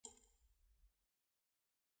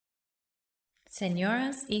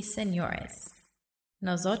Señoras y señores,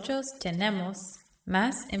 nosotros tenemos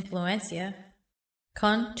más influencia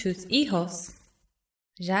con tus hijos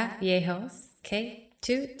ya viejos que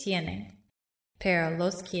tú tienes, pero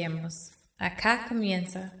los queremos. Acá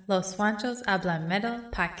comienza Los Juanchos Hablan Metal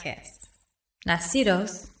Podcast.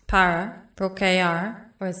 Nacidos para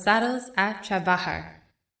procrear, forzados a trabajar.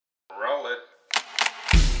 Roll it.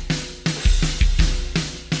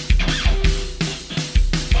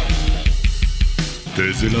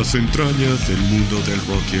 Desde las entrañas del mundo del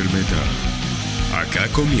rock y el metal, acá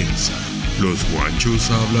comienza Los Juanchos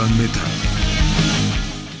Hablan Metal.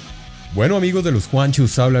 Bueno, amigos de Los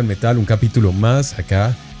Juanchos Hablan Metal, un capítulo más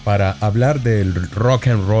acá para hablar del rock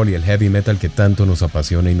and roll y el heavy metal que tanto nos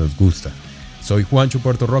apasiona y nos gusta. Soy Juancho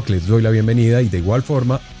Puerto Rock, les doy la bienvenida y de igual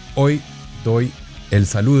forma hoy doy el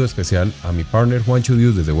saludo especial a mi partner Juancho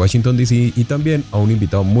Dios desde Washington DC y también a un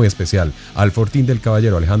invitado muy especial, al Fortín del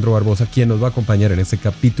Caballero Alejandro Barbosa, quien nos va a acompañar en este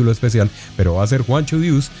capítulo especial, pero va a ser Juancho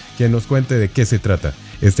Dios quien nos cuente de qué se trata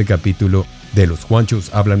este capítulo de Los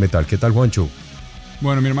Juanchos Hablan Metal. ¿Qué tal, Juancho?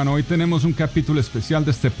 Bueno, mi hermano, hoy tenemos un capítulo especial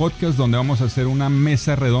de este podcast donde vamos a hacer una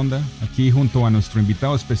mesa redonda aquí junto a nuestro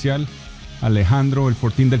invitado especial, Alejandro, el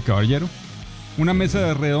Fortín del Caballero. Una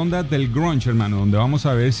mesa redonda del grunge, hermano, donde vamos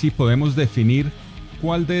a ver si podemos definir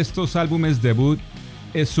cuál de estos álbumes debut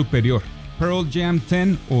es superior, Pearl Jam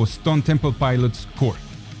 10 o Stone Temple Pilots Core.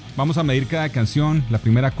 Vamos a medir cada canción, la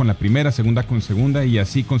primera con la primera, segunda con segunda y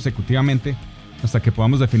así consecutivamente hasta que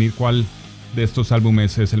podamos definir cuál de estos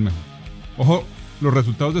álbumes es el mejor. Ojo, los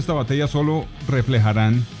resultados de esta batalla solo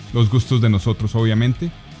reflejarán los gustos de nosotros,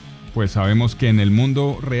 obviamente, pues sabemos que en el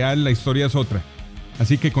mundo real la historia es otra.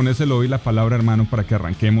 Así que con ese le doy la palabra, hermano, para que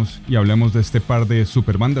arranquemos y hablemos de este par de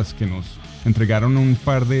superbandas que nos entregaron un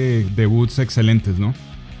par de debuts excelentes, ¿no?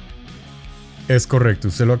 Es correcto,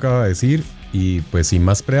 usted lo acaba de decir y pues sin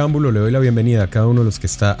más preámbulo le doy la bienvenida a cada uno de los que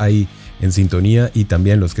está ahí en sintonía y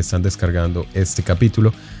también los que están descargando este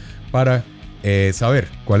capítulo para saber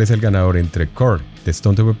cuál es el ganador entre Core de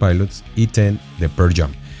Stone Temple Pilots y 10 de Pearl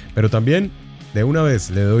Jam. Pero también de una vez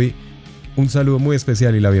le doy un saludo muy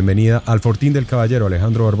especial y la bienvenida al Fortín del Caballero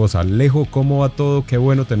Alejandro Barbosa. Alejo, ¿cómo va todo? Qué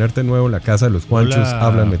bueno tenerte nuevo en la casa de Los Juanchos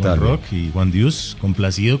Hablan Metal. Juan Rock y Juan Dios,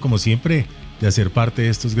 complacido como siempre de hacer parte de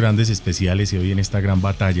estos grandes especiales y hoy en esta gran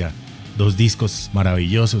batalla. Dos discos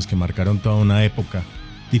maravillosos que marcaron toda una época.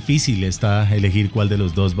 Difícil está elegir cuál de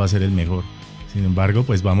los dos va a ser el mejor. Sin embargo,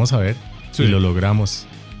 pues vamos a ver si lo logramos.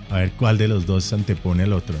 A ver cuál de los dos antepone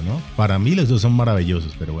al otro, ¿no? Para mí los dos son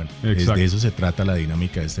maravillosos, pero bueno, de eso se trata la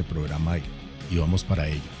dinámica de este programa y vamos para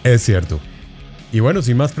ello. Es cierto. Y bueno,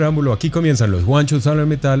 sin más preámbulo, aquí comienzan Los Juanchos Hablan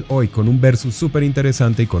Metal, hoy con un versus súper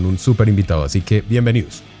interesante y con un súper invitado, así que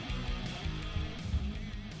bienvenidos.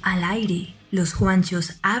 Al aire, Los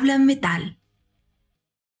Juanchos Hablan Metal.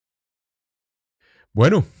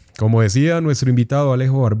 Bueno, como decía nuestro invitado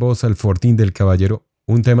Alejo Barbosa, el Fortín del Caballero,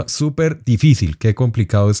 un tema súper difícil, qué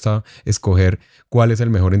complicado está escoger cuál es el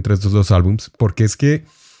mejor entre estos dos álbums, porque es que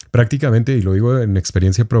prácticamente, y lo digo en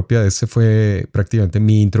experiencia propia, este fue prácticamente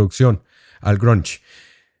mi introducción al grunge.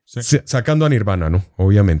 Sí. Sacando a Nirvana, ¿no?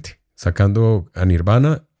 Obviamente. Sacando a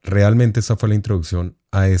Nirvana, realmente esa fue la introducción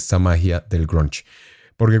a esta magia del grunge.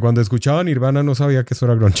 Porque cuando escuchaba a Nirvana no sabía que eso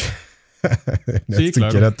era grunge. Ni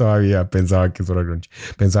siquiera todavía pensaba que eso era grunge.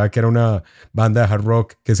 Pensaba que era una banda de hard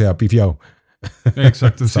rock que se ha pifiado.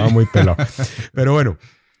 Exacto, estaba muy pelado. Pero bueno,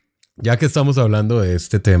 ya que estamos hablando de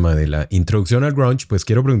este tema de la introducción al grunge, pues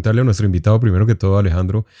quiero preguntarle a nuestro invitado primero que todo,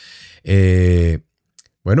 Alejandro,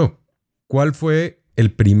 bueno, ¿cuál fue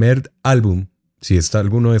el primer álbum, si está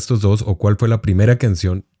alguno de estos dos, o cuál fue la primera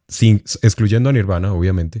canción, excluyendo a Nirvana,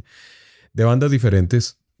 obviamente, de bandas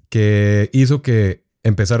diferentes que hizo que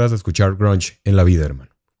empezaras a escuchar grunge en la vida,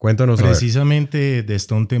 hermano? Cuéntanos. Precisamente de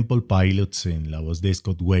Stone Temple Pilots en la voz de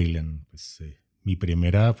Scott Weiland, pues mi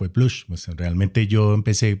primera fue Plush. Pues realmente yo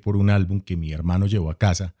empecé por un álbum que mi hermano llevó a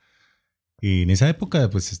casa. Y en esa época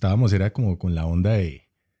pues era como con la onda de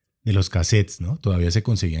los cassettes, ¿no? Todavía se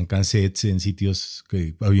conseguían cassettes en sitios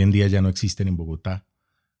que hoy en día ya no existen en Bogotá.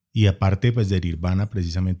 Y aparte pues de Nirvana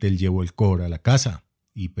precisamente él llevó el core a la casa.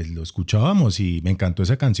 Y pues lo escuchábamos y me encantó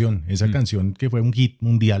esa canción. Esa canción que fue un hit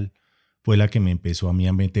mundial fue la que me empezó a mí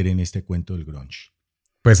a meter en este cuento del grunge.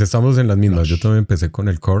 Pues estamos en las mismas. Yo también empecé con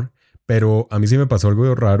el core, pero a mí sí me pasó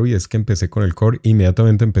algo raro y es que empecé con el core,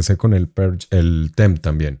 inmediatamente empecé con el TEM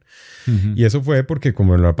también. Uh-huh. Y eso fue porque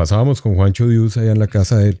como la pasábamos con Juancho Dios allá en la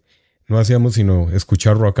casa de él, no hacíamos sino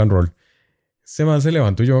escuchar rock and roll. Este man se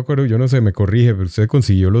levantó, yo me acuerdo, yo no sé, me corrige, pero usted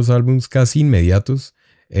consiguió los álbumes casi inmediatos,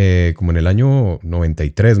 como en el año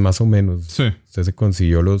 93 más o menos. Sí. Usted se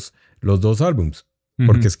consiguió los dos álbumes.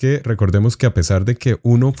 Porque es que recordemos que a pesar de que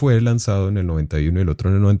uno fue lanzado en el 91 y el otro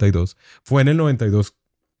en el 92, fue en el 92,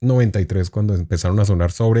 93 cuando empezaron a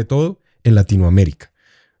sonar, sobre todo en Latinoamérica.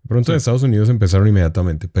 Pronto en Estados Unidos empezaron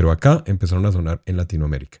inmediatamente, pero acá empezaron a sonar en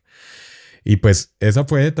Latinoamérica. Y pues esa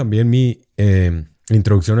fue también mi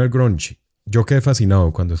introducción al grunge. Yo quedé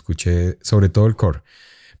fascinado cuando escuché sobre todo el core,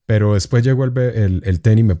 pero después llegó el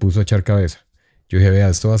Ten y me puso a echar cabeza. Yo dije, vea,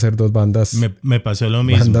 esto va a ser dos bandas. Me pasó lo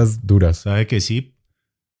mismo. Bandas duras. ¿Sabe que sí?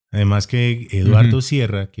 Además que Eduardo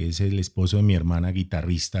Sierra, que es el esposo de mi hermana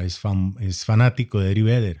guitarrista, es fanático de Eddie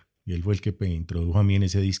Vedder. Y él fue el que me introdujo a mí en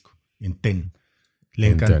ese disco, en Ten. Le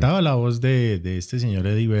encantaba la voz de este señor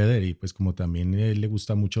Eddie Vedder y pues como también a él le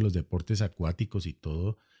gustan mucho los deportes acuáticos y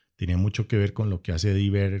todo, tenía mucho que ver con lo que hace Eddie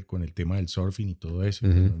Vedder, con el tema del surfing y todo eso.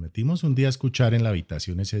 Nos metimos un día a escuchar en la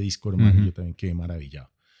habitación ese disco, hermano, y yo también quedé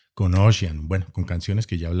maravillado. Con Ocean, bueno, con canciones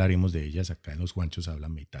que ya hablaremos de ellas acá en Los Juanchos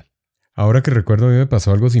Hablan Metal. Ahora que recuerdo, a mí me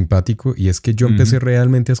pasó algo simpático y es que yo empecé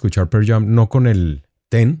realmente a escuchar Pearl Jam, no con el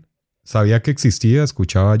Ten. Sabía que existía,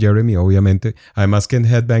 escuchaba a Jeremy, obviamente. Además que en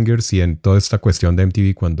Headbangers y en toda esta cuestión de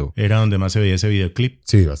MTV cuando... Era donde más se veía ese videoclip.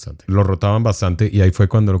 Sí, bastante. Lo rotaban bastante y ahí fue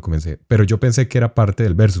cuando lo comencé. Pero yo pensé que era parte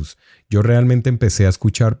del Versus. Yo realmente empecé a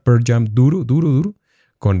escuchar Pearl Jam duro,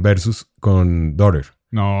 con Versus, con Daughter.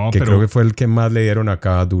 No, que creo que fue el que más le dieron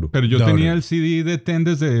acá duro. Pero yo tenía el CD de Ten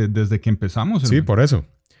desde que empezamos. Sí, por eso.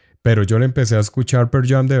 Pero yo le empecé a escuchar Pearl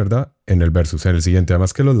Jam de verdad en el Versus, en el siguiente.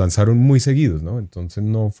 Además que los lanzaron muy seguidos, ¿no? Entonces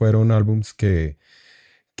no fueron álbums que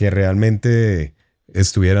realmente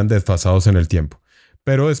estuvieran desfasados en el tiempo.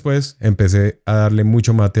 Pero después empecé a darle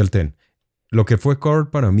mucho mate al Ten. Lo que fue Core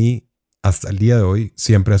para mí hasta el día de hoy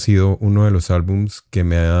siempre ha sido uno de los álbums que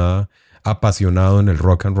me ha apasionado en el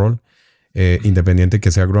rock and roll. Independiente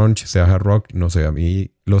que sea grunge, sea hard rock, no sé, a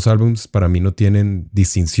mí los álbums para mí no tienen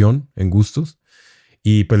distinción en gustos.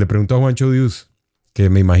 Y pues le pregunto a Juancho Dius, que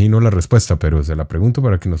me imagino la respuesta, pero se la pregunto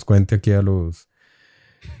para que nos cuente aquí a los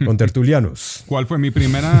contertulianos. ¿Cuál fue mi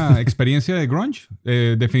primera experiencia de grunge?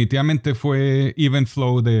 Definitivamente fue Even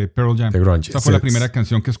Flow de Pearl Jam. De grunge. Esa fue la primera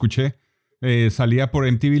canción que escuché. Salía por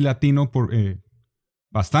MTV Latino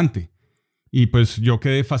bastante. Y pues yo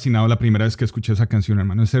quedé fascinado la primera vez que escuché esa canción,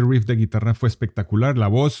 hermano. Ese riff de guitarra fue espectacular. La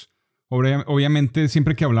voz, obviamente,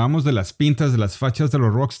 siempre que hablábamos de las pintas, de las fachas de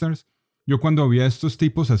los rockstars, yo cuando vi a estos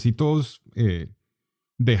tipos así todos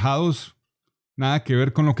dejados, nada que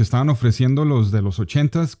ver con lo que estaban ofreciendo los de los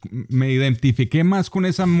 80s, me identifiqué más con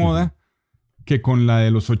esa moda que con la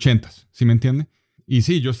de los 80s, ¿sí me entiende? Y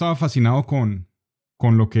sí, yo estaba fascinado con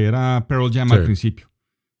lo que era Pearl Jam al principio.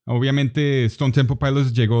 Obviamente Stone Temple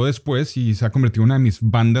Pilots llegó después y se ha convertido en una de mis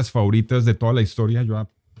bandas favoritas de toda la historia. Yo a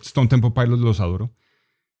Stone Temple Pilots los adoro.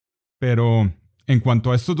 Pero en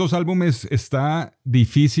cuanto a estos dos álbumes, está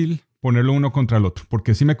difícil ponerlo uno contra el otro,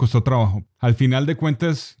 porque sí me costó trabajo. Al final de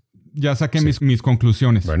cuentas, ya saqué mis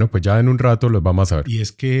conclusiones. Bueno, pues ya en un rato los vamos a ver. Y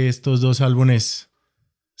es que estos dos álbumes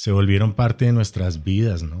se volvieron parte de nuestras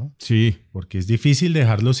vidas, ¿no? Sí. Porque es difícil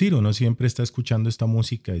dejarlos ir. Uno siempre está escuchando esta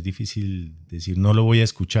música. Es difícil decir, no lo voy a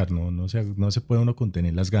escuchar. No se puede uno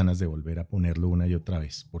contener las ganas de volver a ponerlo una y otra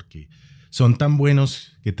vez, porque son tan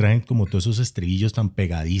buenos que traen como todos esos estribillos tan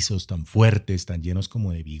pegadizos, tan fuertes, tan llenos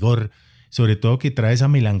como de vigor. Sobre todo que trae esa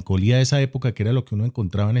melancolía de esa época, que era lo que uno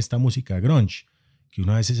encontraba en esta música grunge, que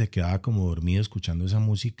uno a veces se quedaba como dormido escuchando esa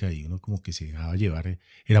música y uno como que se dejaba llevar,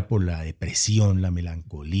 era por la depresión, la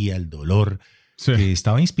melancolía, el dolor, que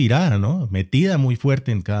estaba inspirada, ¿no? Metida muy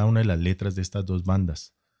fuerte en cada una de las letras de estas dos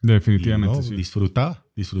bandas. Definitivamente, y, ¿no? sí.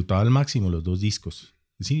 Disfrutaba al máximo los dos discos.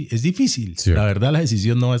 Sí, es difícil. Cierto. La verdad la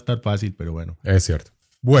decisión no va a estar fácil, pero bueno. Es cierto.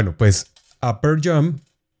 Bueno, pues a Pearl Jam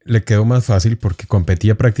le quedó más fácil porque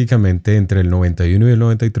competía prácticamente entre el 91 y el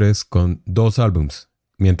 93 con dos álbums,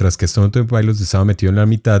 mientras que Stone Temple Pilots estaba metido en la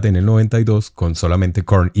mitad en el 92 con solamente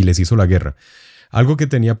Korn y les hizo la guerra. Algo que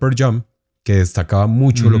tenía Pearl Jam, que destacaba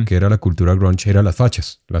mucho lo que era la cultura grunge, era las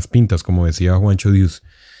fachas, las pintas, como decía Juancho Dius,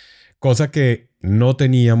 cosa que no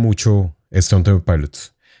tenía mucho Stone Temple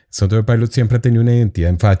Pilots. Stone Temple Pilots siempre ha tenido una identidad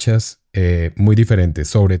en fachas muy diferente,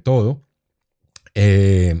 sobre todo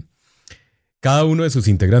cada uno de sus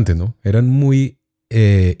integrantes, ¿no? Eran muy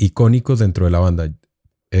icónicos dentro de la banda.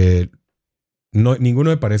 Ninguno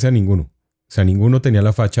me parece a ninguno. O sea, ninguno tenía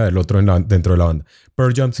la facha del otro dentro de la banda.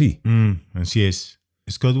 Pearl Jam sí. Así es.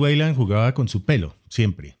 Scott Weiland jugaba con su pelo,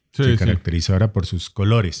 siempre. Se caracterizaba por sus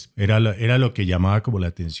colores. Era lo que llamaba como la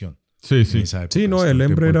atención. Sí. Sí, no, el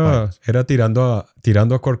hombre era tirando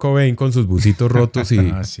a Kurt Cobain con sus bucitos rotos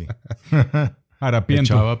y... sí.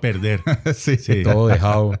 Harapiento. Echaba a perder. sí. Todo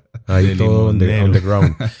dejado. Ahí todo on the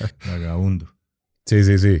ground. Vagabundo. Sí.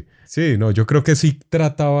 Sí, no, yo creo que sí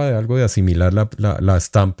trataba de algo de asimilar la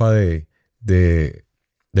estampa de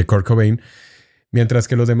de Kurt Cobain. Mientras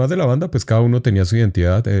que los demás de la banda, pues cada uno tenía su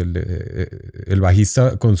identidad. El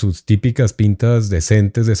bajista con sus típicas pintas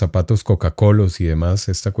decentes de zapatos Coca-Colos y demás,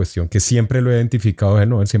 esta cuestión que siempre lo he identificado,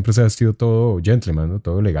 ¿no? Él siempre se ha vestido todo gentleman, ¿no?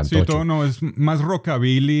 Todo elegante. Sí, todo no, es más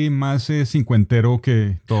rockabilly, más cincuentero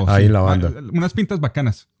que todo. Ahí sí. en la banda. Unas pintas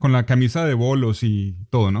bacanas, con la camisa de bolos y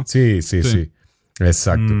todo, ¿no? Sí.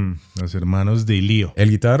 Exacto. Los hermanos de Lío.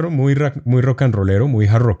 El guitarro muy rock and rollero, muy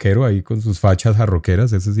jarroquero ahí con sus fachas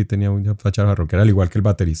jarroqueras. Ese sí tenía una facha jarroquera, al igual que el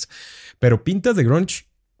baterista. Pero pintas de grunge,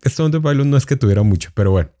 Stone Temple Pilots no es que tuviera mucho,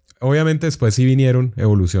 pero bueno. Obviamente después sí vinieron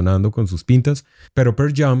evolucionando con sus pintas, pero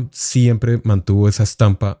Pearl Jam siempre mantuvo esa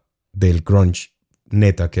estampa del grunge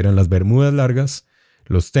neta, que eran las bermudas largas,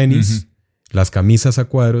 los tenis, las camisas a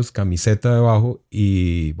cuadros, camiseta debajo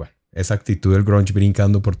y bueno, esa actitud del grunge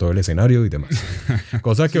brincando por todo el escenario y demás.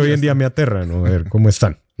 Cosa que hoy en día me aterra, ¿no? A ver cómo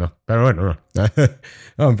están. No, pero bueno, no. Vamos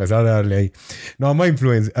a empezar a darle ahí. No vamos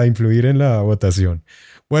a influir en la votación.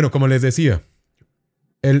 Bueno, como les decía,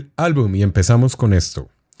 el álbum, y empezamos con esto.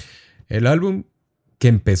 El álbum que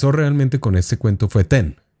empezó realmente con este cuento fue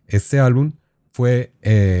Ten. Este álbum fue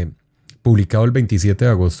publicado el 27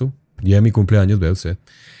 de agosto, día de mi cumpleaños, vea usted,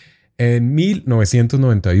 en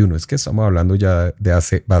 1991. Es que estamos hablando ya de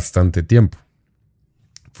hace bastante tiempo.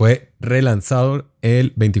 Fue relanzado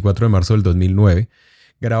el 24 de marzo del 2009,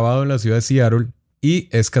 grabado en la ciudad de Seattle y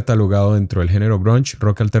es catalogado dentro del género grunge,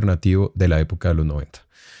 rock alternativo de la época de los 90.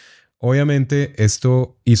 Obviamente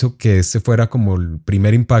esto hizo que este fuera como el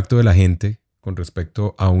primer impacto de la gente con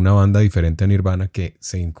respecto a una banda diferente a Nirvana que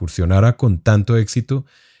se incursionara con tanto éxito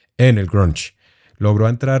en el grunge. Logró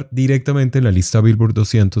entrar directamente en la lista Billboard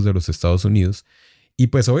 200 de los Estados Unidos y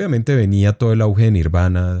pues obviamente venía todo el auge de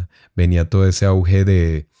Nirvana, venía todo ese auge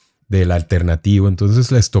del alternativo,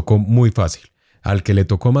 entonces les tocó muy fácil. Al que le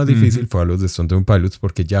tocó más difícil fue a los de Stone Temple Pilots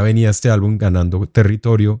porque ya venía este álbum ganando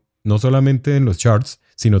territorio, no solamente en los charts,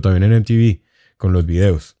 sino también en MTV, con los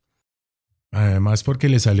videos. Además porque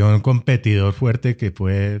le salió un competidor fuerte que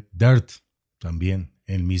fue Dirt también.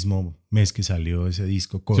 El mismo mes que salió ese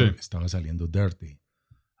disco, estaba saliendo Dirt y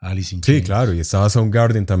Alice in Chains. Sí, claro, y estaba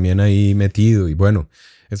Soundgarden también ahí metido. Y bueno,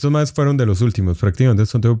 estos más fueron de los últimos. Prácticamente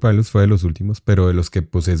Stone Temple Pilots fue de los últimos, pero de los que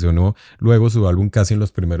posesionó luego su álbum casi en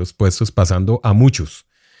los primeros puestos, pasando a muchos.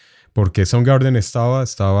 Porque Soundgarden estaba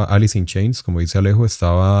Alice in Chains, como dice Alejo,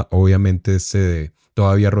 estaba obviamente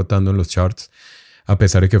todavía rotando en los charts, a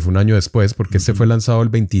pesar de que fue un año después, porque este fue lanzado el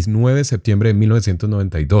 29 de septiembre de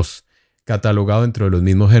 1992, catalogado dentro de los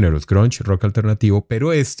mismos géneros, grunge, rock alternativo,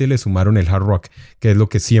 pero le sumaron el hard rock, que es lo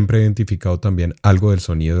que siempre he identificado también algo del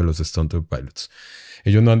sonido de los Stone Temple Pilots.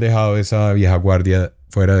 Ellos no han dejado esa vieja guardia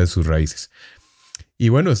fuera de sus raíces. Y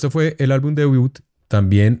bueno, este fue el álbum debut.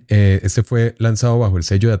 También este fue lanzado bajo el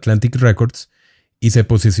sello de Atlantic Records y se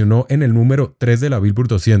posicionó en el número 3 de la Billboard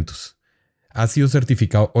 200. Ha sido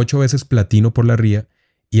certificado 8 veces platino por la RIA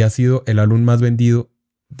y ha sido el álbum más vendido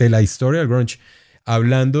de la historia del grunge,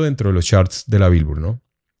 hablando dentro de los charts de la Billboard, ¿no?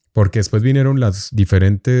 Porque después vinieron las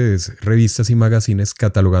diferentes revistas y magazines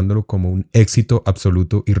catalogándolo como un éxito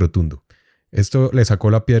absoluto y rotundo. Esto le sacó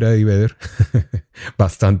la piedra de Eddie Vedder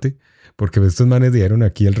bastante, porque estos manes dieron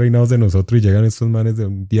aquí el reinado de nosotros y llegan estos manes de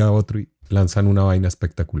un día a otro y lanzan una vaina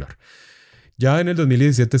espectacular. Ya en el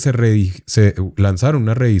 2017 se lanzaron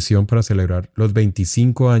una reedición para celebrar los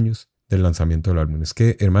 25 años del lanzamiento del álbum. Es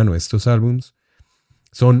que, hermano, estos álbums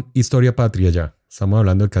son historia patria ya. Estamos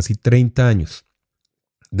hablando de casi 30 años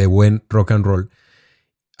de buen rock and roll.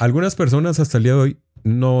 Algunas personas hasta el día de hoy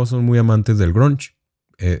no son muy amantes del grunge.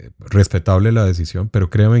 Respetable la decisión,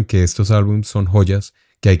 pero créanme que estos álbums son joyas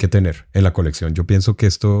que hay que tener en la colección. Yo pienso que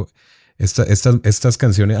estas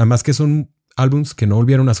canciones, además que son álbums que no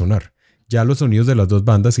volvieron a sonar. Ya los sonidos de las dos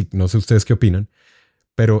bandas, y no sé ustedes qué opinan,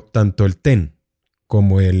 pero tanto el Ten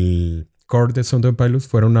como el Core de Stone Temple Pilots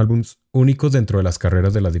fueron álbums únicos dentro de las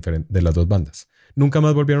carreras de las dos bandas. Nunca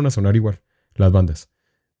más volvieron a sonar igual las bandas.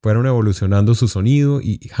 Fueron evolucionando su sonido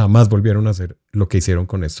y jamás volvieron a hacer lo que hicieron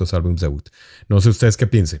con estos álbumes debut. No sé ustedes qué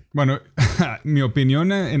piensen. Bueno, mi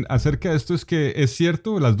opinión acerca de esto es que es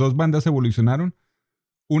cierto, las dos bandas evolucionaron.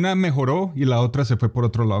 Una mejoró y la otra se fue por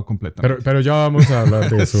otro lado completamente. Pero ya vamos a hablar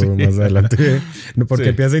de eso más adelante. Porque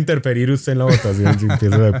empieza a interferir usted en la votación.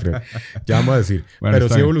 Ya vamos a decir. Bueno, pero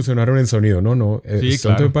sí bien. Evolucionaron en sonido, ¿no? Sí,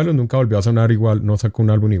 Stone Temple Pilots nunca volvió a sonar igual. No sacó un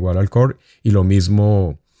álbum igual al Core. Y lo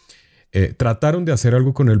mismo... trataron de hacer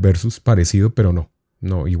algo con el Versus parecido, pero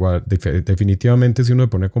no, igual, definitivamente si uno se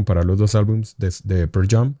pone a comparar los dos álbumes de Pearl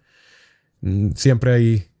Jam, siempre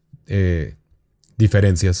hay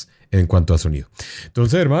diferencias en cuanto a sonido.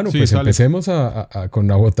 Entonces, hermano, sí, pues empecemos con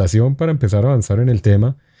la votación para empezar a avanzar en el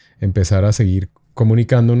tema, empezar a seguir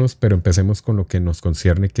comunicándonos, pero empecemos con lo que nos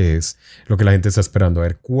concierne, que es lo que la gente está esperando. A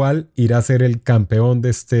ver, ¿cuál irá a ser el campeón de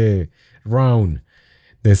este round,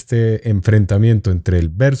 de este enfrentamiento entre el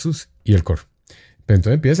versus y el core? Pero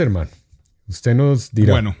entonces empieza, hermano. Usted nos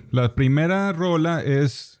dirá. Bueno, la primera rola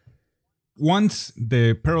es Once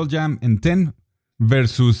de Pearl Jam en 10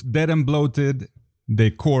 versus Dead and Bloated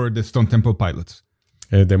de Core de Stone Temple Pilots.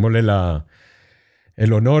 Démosle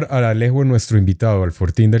el honor a Alejo, nuestro invitado, al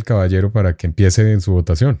Fortín del Caballero, para que empiece en su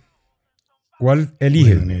votación. ¿Cuál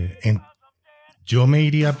elige? Bueno, yo me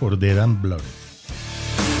iría por Dead and Blood.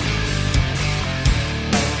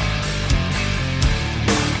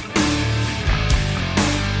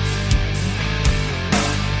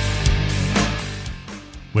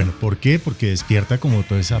 Bueno, ¿por qué? Porque despierta como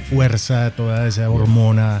toda esa fuerza, toda esa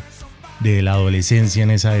hormona de la adolescencia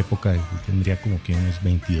en esa época. Yo tendría como que unos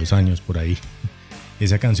 22 años por ahí.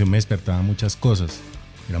 Esa canción me despertaba muchas cosas.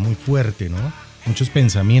 Era muy fuerte, ¿no? Muchos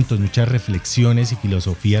pensamientos, muchas reflexiones y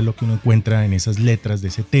filosofía, lo que uno encuentra en esas letras de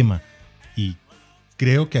ese tema. Y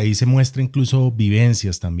creo que ahí se muestra incluso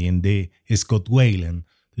vivencias también de Scott Weiland.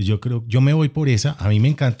 Entonces yo me voy por esa. A mí me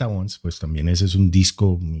encanta Once, pues también ese es un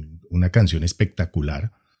disco, una canción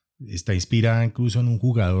espectacular. Está inspirada incluso en un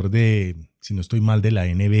jugador si no estoy mal, de la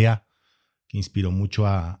NBA, que inspiró mucho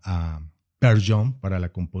a Pearl Jam para la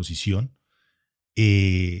composición.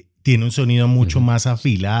 Tiene un sonido mucho más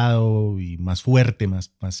afilado y más fuerte,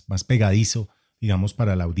 más pegadizo, digamos,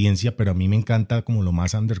 para la audiencia, pero a mí me encanta como lo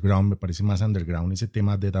más underground, me parece más underground ese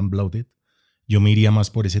tema de Dan Bloated. Yo me iría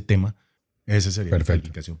más por ese tema. Esa sería la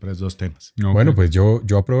calificación para esos dos temas. Okay. Bueno, pues yo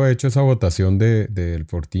aprovecho esa votación del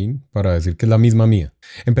Fortín para decir que es la misma mía.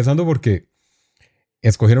 Empezando porque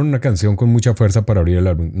escogieron una canción con mucha fuerza para abrir el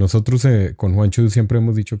álbum. Nosotros con Juancho siempre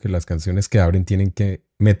hemos dicho que las canciones que abren tienen que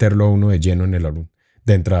meterlo a uno de lleno en el álbum,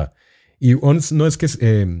 de entrada. Y Once no es que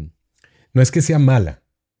sea mala.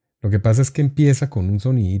 Lo que pasa es que empieza con un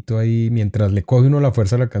sonidito ahí, mientras le coge uno la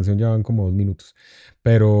fuerza a la canción ya van como 2 minutos.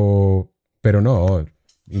 Pero no,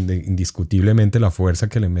 indiscutiblemente la fuerza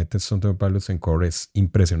que le mete Stone Temple Pilots en core es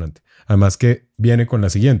impresionante. Además que viene con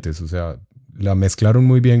las siguientes, o sea, la mezclaron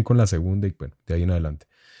muy bien con la segunda y bueno, de ahí en adelante.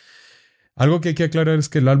 Algo que hay que aclarar es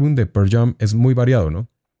que el álbum de Pearl Jam es muy variado, ¿no?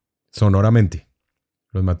 Sonoramente.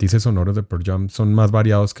 Los matices sonoros de Pearl Jam son más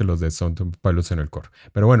variados que los de Stone Temple Pilots en el core.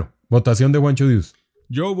 Pero bueno, votación de Juancho Dios.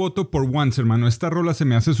 Yo voto por Once, hermano. Esta rola se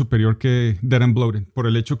me hace superior que Dead and Bloated. Por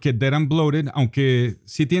el hecho que Dead and Bloated, aunque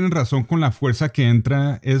sí tienen razón con la fuerza que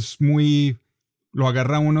entra, es muy... Lo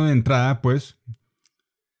agarra uno de entrada, pues.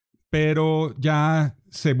 Pero ya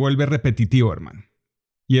se vuelve repetitivo, hermano.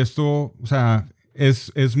 Y esto, o sea,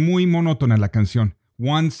 es muy monótona la canción.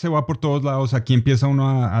 Once se va por todos lados. Aquí empieza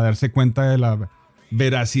uno a darse cuenta de la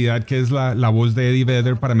veracidad que es la voz de Eddie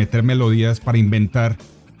Vedder para meter melodías, para inventar.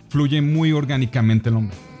 Fluye muy orgánicamente el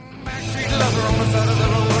hombre.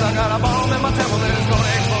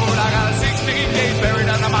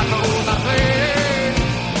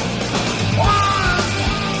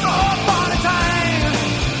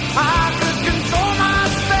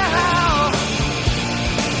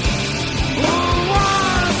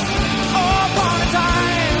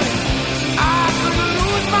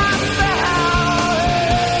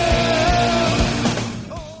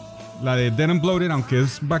 La de Dead and Bloated, aunque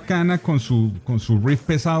es bacana con su riff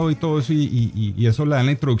pesado y todo eso, y eso le da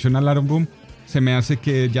la introducción al álbum, se me hace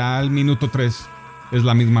que ya al minuto 3 es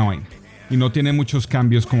la misma vaina. Y no tiene muchos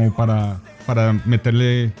cambios como para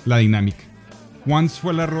meterle la dinámica. Once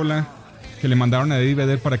fue la rola que le mandaron a Eddie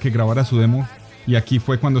Vedder para que grabara su demo, y aquí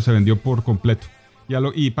fue cuando se vendió por completo.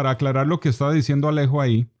 Y para aclarar lo que estaba diciendo Alejo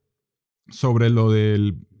ahí, sobre lo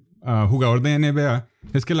del jugador de NBA,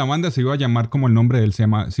 es que la banda se iba a llamar como el nombre de él, se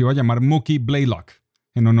iba a llamar Mookie Blaylock,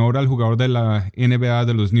 en honor al jugador de la NBA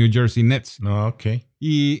de los New Jersey Nets. No, ok.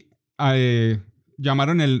 Y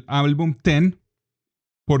llamaron el álbum 10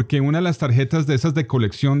 porque una de las tarjetas de esas de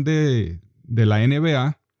colección de la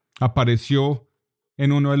NBA apareció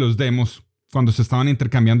en uno de los demos, cuando se estaban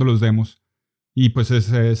intercambiando los demos. Y pues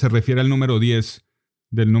se refiere al número 10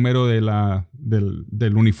 del número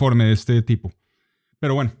del uniforme de este tipo.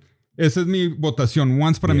 Pero bueno, esa es mi votación.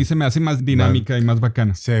 Once para mí se me hace más dinámica y más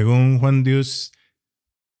bacana. Según Juan Dios,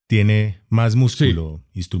 tiene más músculo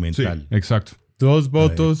instrumental. Sí, exacto. 2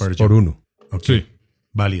 votos por 1. Ok, sí.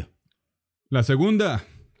 Válido. La segunda,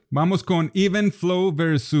 vamos con Even Flow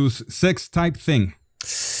versus Sex Type Thing.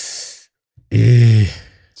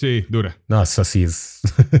 Sí, dura. No, esa sí es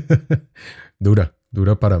dura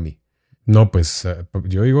para mí. No, pues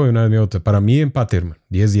yo digo de una vez mi voto. Para mí empate, hermano.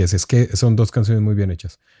 10-10. Es que son 2 canciones muy bien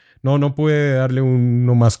hechas. No pude darle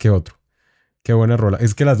uno más que otro. Qué buena rola.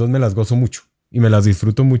 Es que las 2 me las gozo mucho. y me las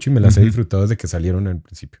disfruto mucho y me las he disfrutado desde que salieron al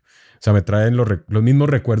principio. O sea, me traen los mismos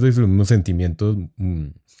recuerdos y los mismos sentimientos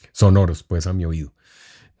sonoros, pues, a mi oído.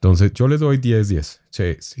 Entonces, yo les doy 10-10.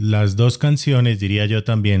 Sí. Las dos canciones, diría yo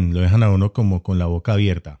también, lo dejan a uno como con la boca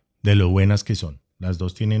abierta de lo buenas que son. Las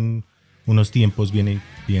dos tienen unos tiempos bien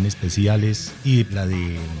especiales y la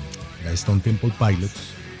de Stone Temple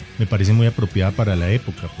Pilots me parece muy apropiada para la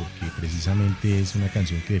época porque precisamente es una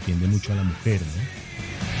canción que defiende mucho a la mujer, ¿no?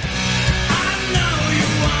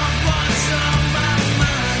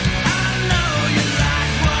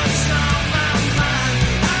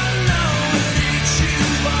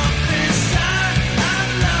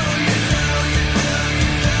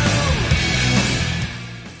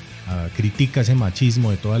 Critica ese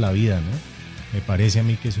machismo de toda la vida, ¿no? Me parece a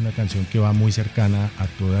mí que es una canción que va muy cercana a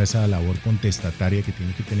toda esa labor contestataria que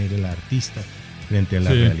tiene que tener el artista frente a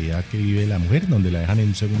la realidad que vive la mujer, donde la dejan en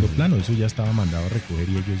un segundo plano. Eso ya estaba mandado a recoger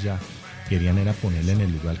y ellos ya querían era ponerla en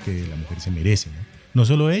el lugar que la mujer se merece, ¿no? No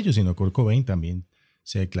solo ellos, sino Kurt Cobain también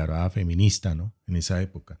se declaraba feminista, ¿no? En esa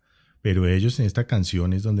época. Pero ellos en esta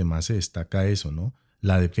canción es donde más se destaca eso, ¿no?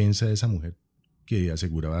 La defensa de esa mujer que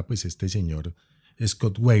aseguraba pues este señor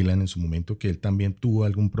Scott Weiland en su momento, que él también tuvo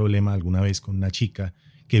algún problema alguna vez con una chica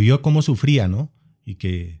que vio cómo sufría, ¿no? Y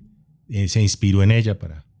que se inspiró en ella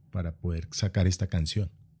para poder sacar esta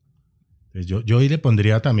canción. Entonces yo ahí le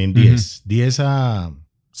pondría también 10. 10 a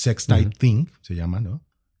Sex Type Thing, se llama, ¿no?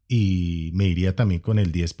 Y me iría también con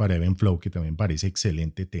el 10 para Even Flow, que también parece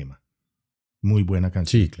excelente tema. Muy buena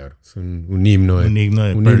canción. Sí, claro. Es un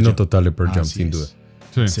himno total de Pearl Jam, sin duda.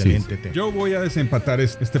 Sí. Excelente tema. Yo voy a desempatar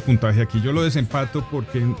este puntaje aquí. Yo lo desempato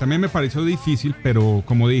porque también me pareció difícil, pero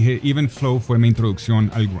como dije, Even Flow fue mi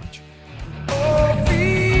introducción al grunge.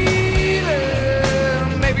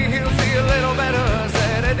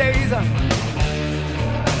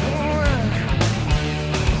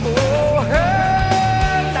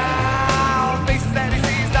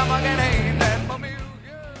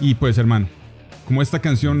 Y pues, hermano, como esta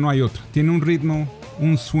canción no hay otra. Tiene un ritmo,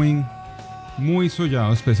 un swing muy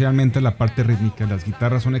sollado, especialmente la parte rítmica. Las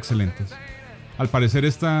guitarras son excelentes. Al parecer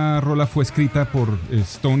esta rola fue escrita por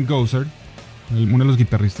Stone Gossard, uno de los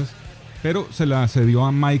guitarristas, pero se la cedió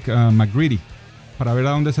a Mike McGready para ver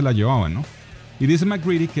a dónde se la llevaban, ¿no? Y dice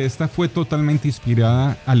McGready que esta fue totalmente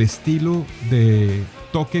inspirada al estilo de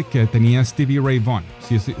toque que tenía Stevie Ray Vaughan,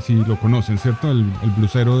 si lo conocen, ¿cierto? El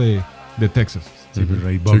bluesero de Texas. Sí,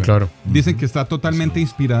 claro. Dicen que está totalmente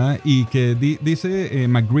inspirada y que dice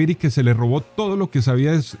McGready que se le robó todo lo que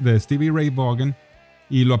sabía de Stevie Ray Vaughan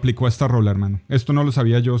y lo aplicó a esta rola, hermano. Esto no lo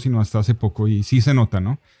sabía yo sino hasta hace poco y sí se nota,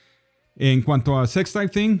 ¿no? En cuanto a Sex Type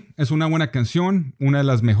Thing, es una buena canción, una de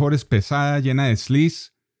las mejores, pesada, llena de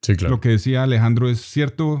sleaze. Sí, claro. Lo que decía Alejandro es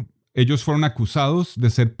cierto. Ellos fueron acusados de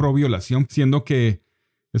ser pro violación, siendo que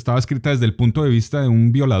estaba escrita desde el punto de vista de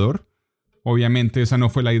un violador. Obviamente esa no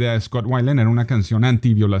fue la idea de Scott Weiland, era una canción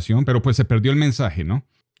anti-violación, pero pues se perdió el mensaje, ¿no?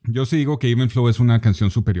 Yo sí digo que Even Flow es una canción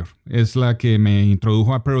superior. Es la que me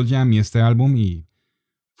introdujo a Pearl Jam y este álbum y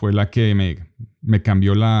fue la que me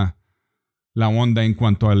cambió la onda en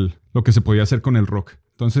cuanto a lo que se podía hacer con el rock.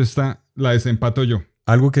 Entonces esta la desempato yo.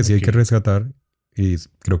 Algo que sí hay que rescatar, y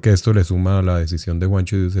creo que esto le suma a la decisión de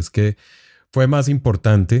Juancho Dios, es que fue más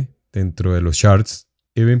importante dentro de los charts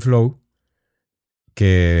Even Flow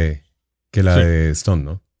que la de Stone,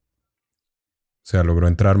 ¿no? O sea, logró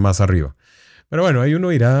entrar más arriba. Pero bueno, ahí uno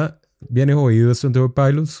dirá, viene jodido Stone Temple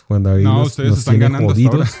Pilots. Juan David nos tiene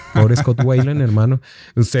jodidos. Pobre Scott Weiland, hermano.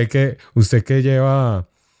 Usted que lleva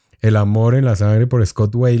el amor en la sangre por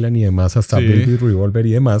Scott Weiland y demás, hasta Baby Revolver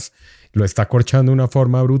y demás, lo está corchando de una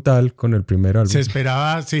forma brutal con el primer álbum. Se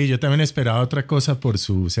esperaba, yo también esperaba otra cosa por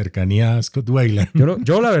su cercanía a Scott Weiland.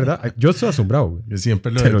 Yo la verdad, yo estoy asombrado. Yo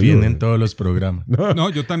siempre lo defiendo en todos los programas. No,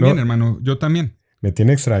 yo también, hermano, yo también. Me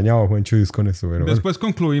tiene extrañado Juancho Dios con esto. Pero Después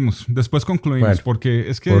concluimos, bueno,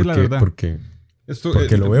 porque es que la verdad... Porque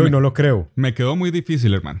lo veo y no lo creo. Me quedó muy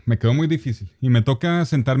difícil, hermano. Me quedó muy difícil. Y me toca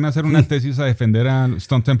sentarme a hacer una tesis a defender a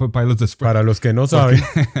Stone Temple Pilots después. Para los que no saben,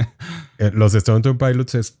 los Stone Temple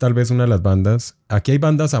Pilots es tal vez una de las bandas. Aquí hay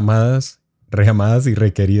bandas amadas, reamadas y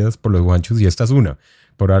requeridas por los guanchos y esta es una.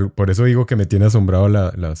 Por eso digo que me tiene asombrado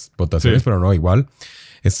las votaciones, pero no, igual.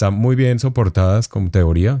 Están muy bien soportadas como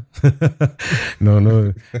teoría. no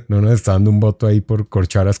nos está dando un voto ahí por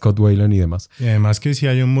corchar a Scott Weiland y demás. Y además que si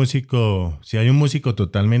hay un músico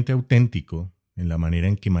totalmente auténtico en la manera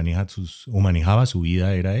en que manejaba su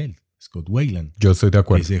vida, era él, Scott Weiland. Yo estoy de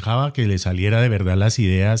acuerdo. Les dejaba que le saliera de verdad las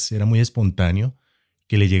ideas, era muy espontáneo,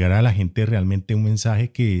 que le llegara a la gente realmente un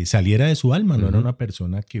mensaje que saliera de su alma, no era una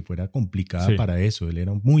persona que fuera complicada para eso, él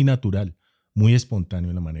era muy natural, muy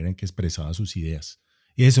espontáneo en la manera en que expresaba sus ideas.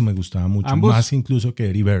 Eso me gustaba mucho, más incluso que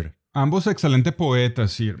Eddie Vedder. Ambos excelentes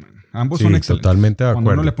poetas, sí, hermano. Ambos Sí, son excelentes. totalmente de acuerdo.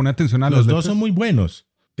 Cuando uno le pone atención a Los las dos letras, son muy buenos,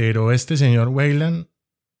 pero este señor Wayland,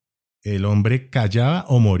 el hombre callaba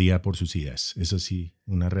o moría por sus ideas. Eso sí,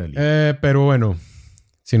 una realidad. Pero bueno,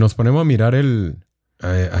 si nos ponemos a mirar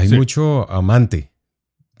hay Sí. mucho amante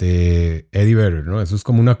de Eddie Vedder, ¿no? Eso es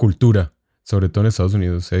como una cultura, sobre todo en Estados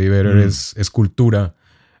Unidos. Eddie Vedder es cultura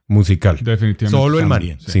musical. definitivamente. Solo el man,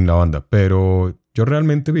 También, sí. sin la banda. Pero yo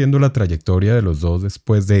realmente viendo la trayectoria de los dos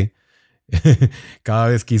después de... cada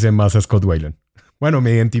vez quise más a Scott Weiland. Bueno,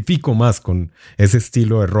 me identifico más con ese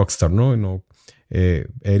estilo de rockstar, ¿no?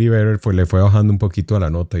 Eddie Vedder le fue bajando un poquito a la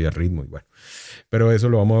nota y al ritmo y bueno. Pero eso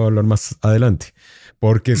lo vamos a hablar más adelante.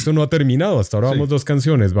 Porque esto no ha terminado. Hasta ahora Sí. vamos 2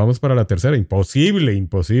 canciones. Vamos para la tercera. Imposible.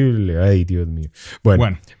 Ay, Dios mío.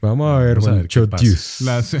 Bueno, vamos a ver, vamos a ver qué Juice.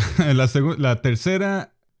 pasa.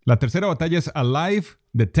 La tercera batalla es Alive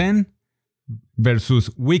de Ten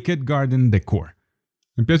versus Wicked Garden de Core.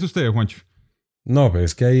 Empieza usted, Juancho. No, pero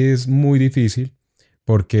es que ahí es muy difícil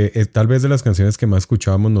porque tal vez de las canciones que más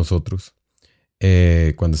escuchábamos nosotros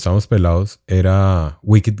cuando estábamos pelados era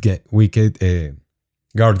Wicked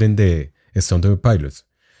Garden de Stone Temple Pilots.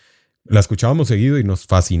 La escuchábamos seguido y nos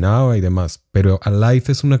fascinaba y demás, pero Alive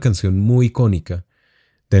es una canción muy icónica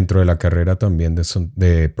dentro de la carrera también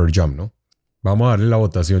de Pearl Jam, ¿no? Vamos a darle la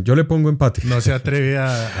votación. Yo le pongo empate. No se atreve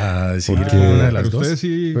a decir Porque- una de las Pero dos. ustedes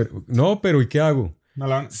sí... Pero ¿y qué hago? no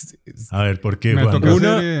la van- A ver, ¿por qué, Me Juan? toca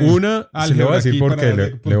Una, hacer, le álgebra voy a decir aquí por para qué.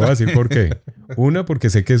 darle Le voy a decir por qué. Una, porque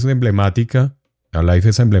sé que es emblemática. Alive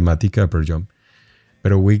es emblemática de Pearl Jam.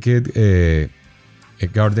 Pero Wicked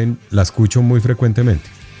Garden la escucho muy frecuentemente.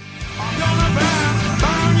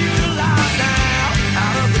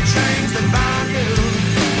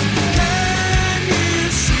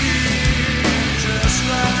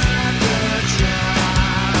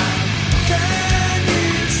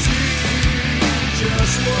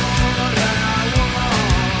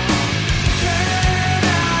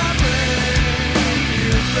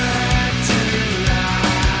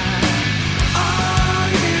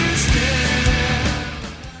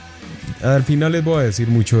 Al final les voy a decir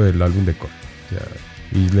mucho del álbum de Core.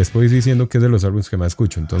 Y les voy diciendo que es de los álbumes que más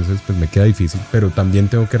escucho. Entonces pues me queda difícil. Pero también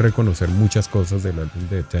tengo que reconocer muchas cosas del álbum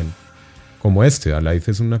de Ten. Como Alive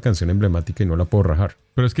es una canción emblemática y no la puedo rajar.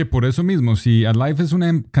 Pero es que por eso mismo, si Alive es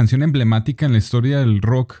una canción emblemática en la historia del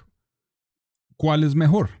rock, ¿cuál es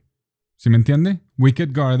mejor? ¿Sí me entiende? Wicked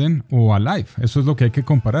Garden o Alive. Eso es lo que hay que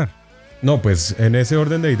comparar. No, pues en ese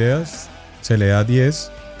orden de ideas se le da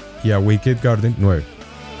 10 y a Wicked Garden 9.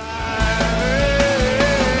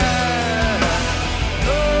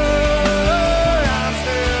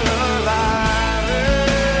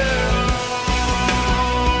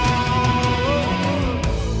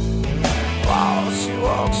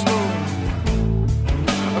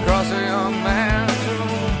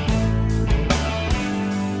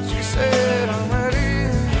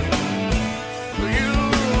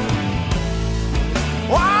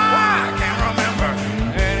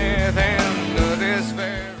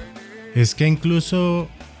 Es que incluso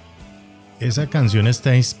esa canción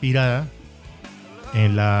está inspirada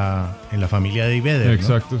en la familia de Eddie Vedder, ¿no?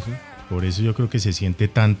 Exacto, sí. Por eso yo creo que se siente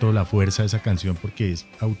tanto la fuerza de esa canción, porque es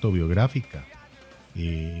autobiográfica.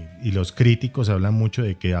 Y los críticos hablan mucho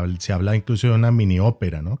de que se habla incluso de una mini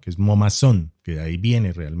ópera, ¿no? Que es Mama Son, que de ahí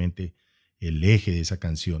viene realmente el eje de esa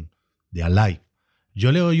canción, de Alive.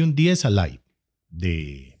 Yo le doy un 10 a Alive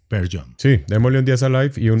de Pearl Jam. Sí, démosle un 10 a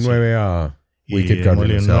Alive y un 9 a Wicked Garden.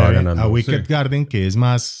 démosle un Se va 9 ganando. a Wicked Sí. Garden, que es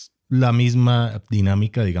más la misma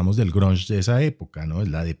dinámica, digamos, del grunge de esa época, ¿no? Es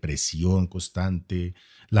la depresión constante,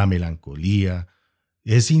 la melancolía.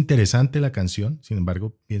 Es interesante la canción, sin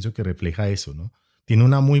embargo, pienso que refleja eso, ¿no? Tiene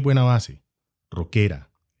una muy buena base,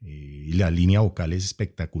 rockera, y la línea vocal es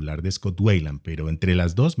espectacular de Scott Weiland, pero entre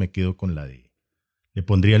las dos me quedo con la de... Le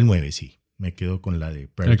pondría el 9, sí. Me quedo con la de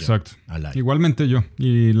Pearl Jam, Exacto. Alive. Igualmente yo.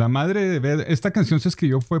 Y la madre de Vedder, esta canción se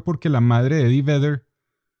escribió fue porque la madre de Eddie Vedder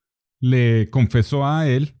le confesó a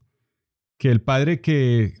él que el padre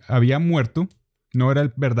que había muerto no era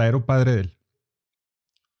el verdadero padre de él.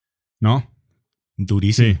 ¿No?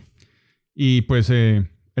 Durísimo. Sí. Y pues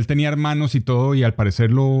él tenía hermanos y todo, y al parecer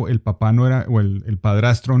el papá no era, o el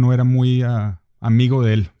padrastro no era muy amigo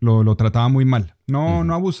de él. Lo trataba muy mal. No,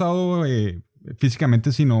 no abusado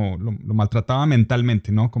físicamente, sino lo maltrataba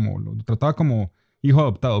mentalmente, ¿no? Como lo trataba como hijo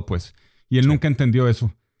adoptado, pues. Y él nunca entendió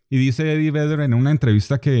eso. Y dice Eddie Vedder en una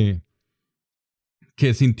entrevista que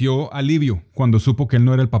sintió alivio cuando supo que él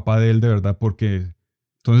no era el papá de él de verdad, porque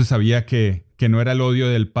entonces sabía que no era el odio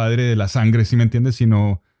del padre de la sangre, ¿sí me entiendes?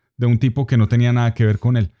 Sino de un tipo que no tenía nada que ver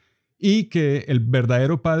con él. y que el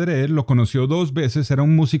verdadero padre de él lo conoció 2 veces, era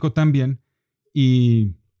un músico también,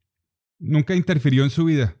 y nunca interfirió en su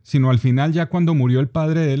vida, sino al final, ya cuando murió el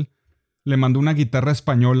padre de él, le mandó una guitarra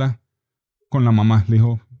española con la mamá, le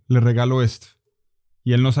dijo, le regalo esto.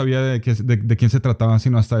 Y él no sabía de quién se trataba,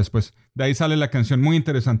 sino hasta después. De ahí sale la canción, muy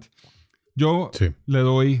interesante. Yo le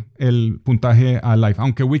doy el puntaje a Alive,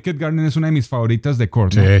 aunque Wicked Garden es una de mis favoritas de Korn,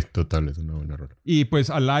 ¿no? Sí, total, es una buena rola. Y pues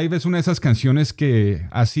Alive es una de esas canciones que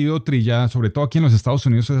ha sido trillada, sobre todo aquí en los Estados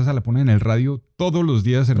Unidos, esa la ponen en el radio todos los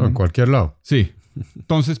días, hermano. En cualquier lado. Sí.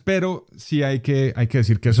 Entonces, pero sí hay que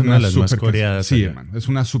decir que es una una de las más super coreadas. canción. Sí, allá. hermano, es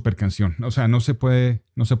una super canción. O sea, no se puede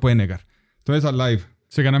negar. Entonces, Alive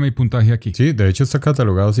se gana mi puntaje aquí. Sí, de hecho está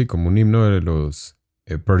catalogado así como un himno de los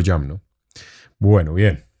Pearl Jam, ¿no? Bueno,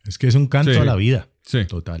 bien. Es que es un canto a la vida. Sí.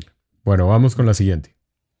 Total. Bueno, vamos con la siguiente.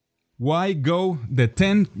 Why Go the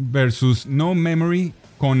 10 versus No Memory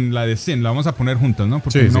con la de Sin. La vamos a poner juntas, ¿no?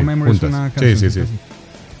 Porque No Memory juntas. es una canción. Sí.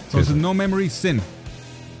 Entonces, No Memory, Sin.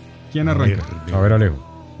 ¿Quién arranca? A ver,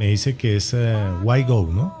 Alejo. Me dice que es Why Go,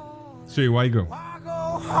 ¿no? Sí, Why Go.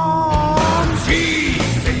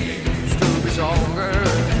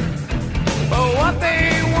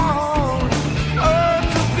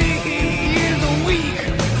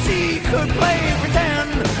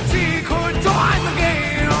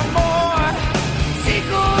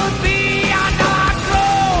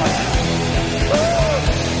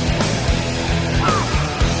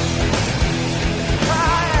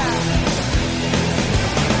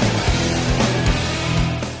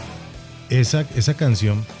 Esa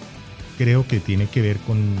canción creo que tiene que ver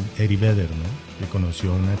con Eddie Vedder, ¿no? Que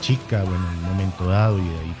conoció a una chica, bueno, en un momento dado, y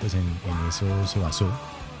de ahí pues en eso se basó.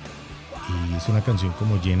 Y es una canción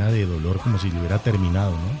como llena de dolor, como si lo hubiera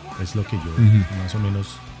terminado, ¿no? Es lo que yo más o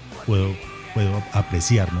menos puedo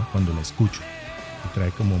apreciar, ¿no? Cuando la escucho. Me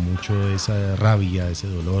trae como mucho esa rabia, ese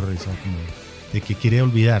dolor, esa como de que quiere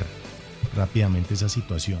olvidar rápidamente esa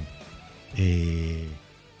situación.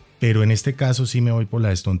 Pero en este caso sí me voy por la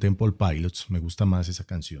de Stone Temple Pilots. Me gusta más esa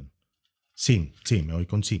canción. Sí, me voy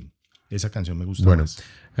con Sim. Esa canción me gusta más.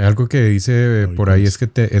 Bueno, algo que dice por ahí es que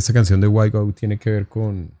esta canción de Why Go tiene que ver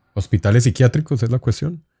con hospitales psiquiátricos, es la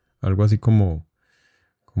cuestión. Algo así como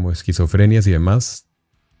esquizofrenias y demás.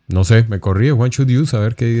 No sé, me corrí. What should you? A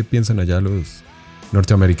ver qué piensan allá los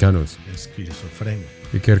norteamericanos. Esquizofrenia.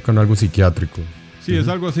 Tiene que ver con algo psiquiátrico. Sí, es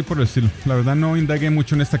algo así por el estilo. La verdad no indagué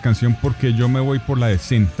mucho en esta canción porque yo me voy por la de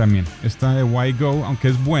Sin también. Esta de Why Go, aunque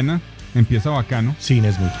es buena, empieza bacano. Sin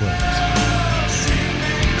es muy buena.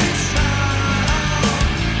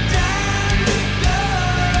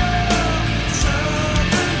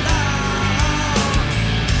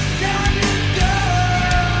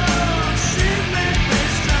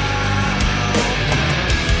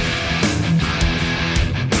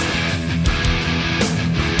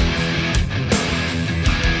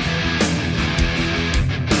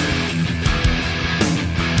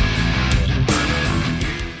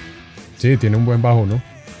 Sí, tiene un buen bajo, ¿no?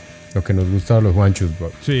 Lo que nos gusta a los Juanchos,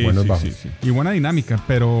 buenos bajos. Sí. Y buena dinámica,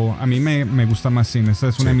 pero a mí me gusta más Sin. Esta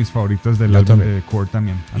es una de mis favoritas del álbum de Korn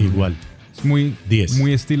también. Igual. Es muy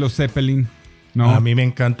estilo Zeppelin. ¿No? A mí me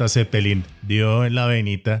encanta Zeppelin. Dio en la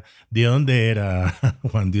venita. ¿De dónde era,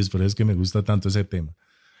 Juan Dios? Pero es que me gusta tanto ese tema.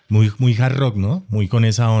 Muy hard rock, ¿no? Muy con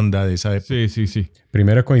esa onda de esa época. Sí.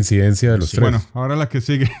 Primera coincidencia de los tres. Bueno, ahora la que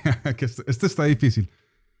sigue. Este está difícil.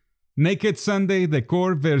 Naked Sunday de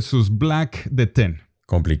Korn versus Black de Ten.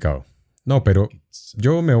 Complicado. No, pero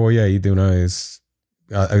yo me voy ahí de una vez.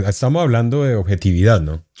 Estamos hablando de objetividad,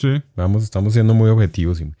 ¿no? Sí. Estamos siendo muy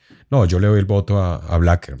objetivos. No, yo le doy el voto a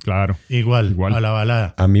Black. Claro. Igual, a la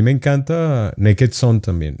balada. A mí me encanta Naked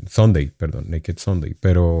Sunday,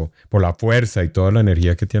 pero por la fuerza y toda la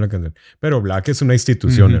energía que tiene la canción. Pero Black es una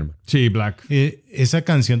institución, hermano. Sí, Black. Esa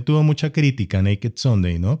canción tuvo mucha crítica, Naked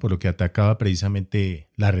Sunday, ¿no? Por lo que atacaba precisamente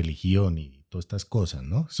la religión y todas estas cosas,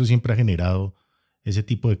 ¿no? Eso siempre ha generado ese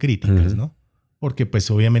tipo de críticas, ¿no? Porque pues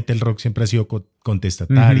obviamente el rock siempre ha sido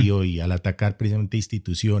contestatario y al atacar precisamente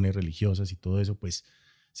instituciones religiosas y todo eso, pues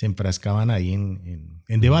se enfrascaban ahí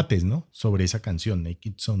en debates, ¿no? Sobre esa canción,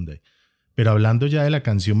 Naked Sunday. Pero hablando ya de la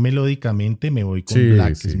canción melódicamente, me voy con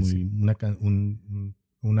Black, que es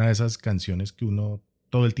una de esas canciones que uno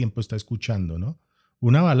todo el tiempo está escuchando, ¿no?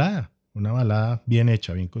 Una balada bien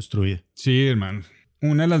hecha, bien construida. Sí, hermano.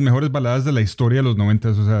 Una de las mejores baladas de la historia de los 90,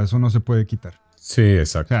 o sea, eso no se puede quitar. Sí,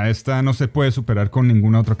 exacto. O sea, esta no se puede superar con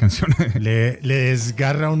ninguna otra canción. Le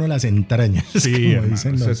desgarra a uno las entrañas. Sí, como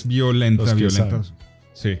dicen los, es violenta.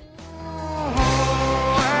 Sí.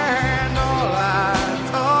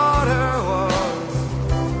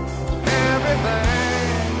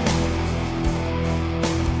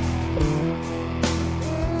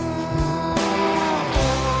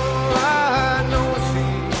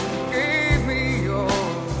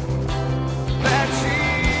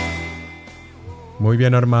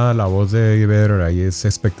 bien armada, la voz de Eddie Vedder ahí es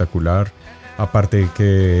espectacular. Aparte de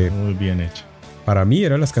que... Muy bien hecho. Para mí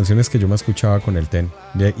eran las canciones que yo más escuchaba con el Ten.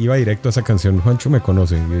 Iba directo a esa canción, Juancho me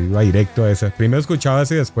conoce, yo iba directo a esa. Primero escuchaba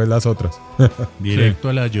esa y después las otras. Directo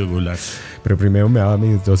a la yugular. Pero primero me daba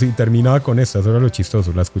mis dos y terminaba con esta, eso era lo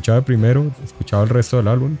chistoso. La escuchaba primero, escuchaba el resto del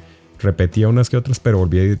álbum, repetía unas que otras, pero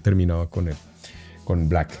volvía y terminaba con él, con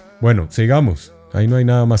Black. Bueno, sigamos. Ahí no hay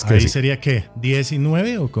nada más que ¿Ahí decir. sería qué? ¿10 y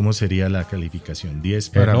 9 o cómo sería la calificación? 10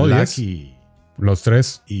 para no, Black 10. Los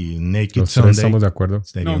tres. y Naked Los Sunday. tres estamos de acuerdo.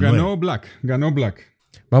 No, ganó Black.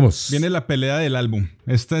 Vamos. Viene la pelea del álbum.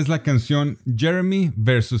 Esta es la canción Jeremy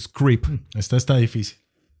versus Creep. Esta está difícil.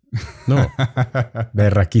 No,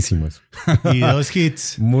 berraquísimo eso. Y 2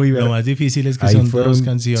 hits. Muy bien. Lo más difícil es que Ahí son fueron, 2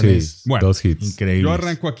 canciones. sí, Bueno, 2 hits. Increíbles. Yo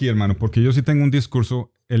arranco aquí, hermano, porque yo sí tengo un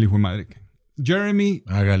discurso, el hijo de madre. Jeremy,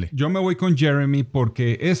 Hágale. yo me voy con Jeremy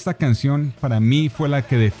porque esta canción para mí fue la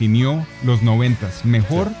que definió los 90s.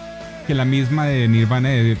 Mejor que la misma de Nirvana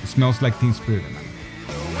de Smells Like Teen Spirit, hermano.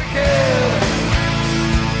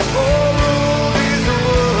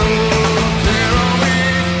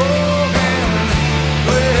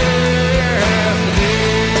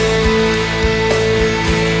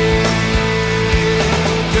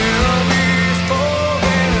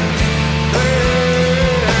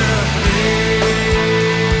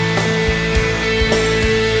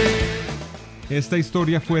 Esta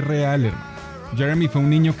historia fue real, hermano. Jeremy fue un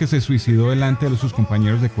niño que se suicidó delante de sus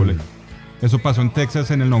compañeros de colegio. Eso pasó en Texas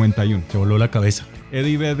en el 91. Se voló la cabeza.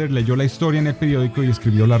 Eddie Vedder leyó la historia en el periódico y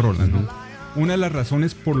escribió la rola, ¿no? Una de las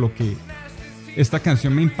razones por lo que esta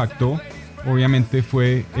canción me impactó, obviamente,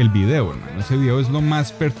 fue el video, hermano. Ese video es lo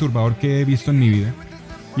más perturbador que he visto en mi vida.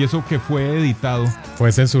 Y eso que fue editado.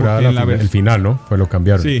 Fue censurada el final, ¿no? Pues lo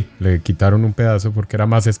cambiaron. Sí. Le quitaron un pedazo porque era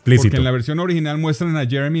más explícito. Porque en la versión original muestran a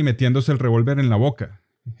Jeremy metiéndose el revólver en la boca.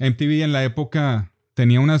 MTV en la época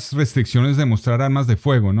tenía unas restricciones de mostrar armas de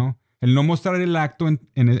fuego, ¿no? El no mostrar el acto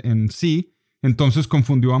en sí, entonces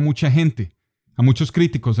confundió a mucha gente, a muchos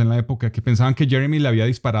críticos en la época que pensaban que Jeremy le había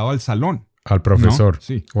disparado al salón. Al profesor. ¿No?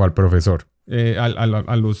 Sí. O al profesor. A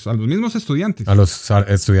los mismos estudiantes. A los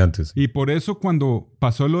estudiantes. Y por eso cuando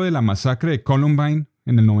pasó lo de la masacre de Columbine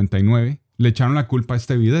en el 99, le echaron la culpa a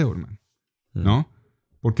este video, hermano. ¿No?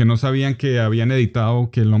 Porque no sabían que habían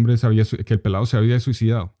editado que que el pelado se había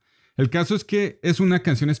suicidado. El caso es que es una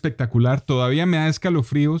canción espectacular, todavía me da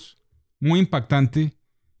escalofríos, muy impactante,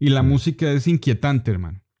 y la música es inquietante,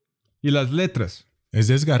 hermano. Y las letras. Es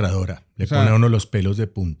desgarradora. Le pone a uno los pelos de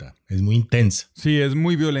punta. Es muy intensa. Sí, es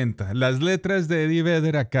muy violenta. Las letras de Eddie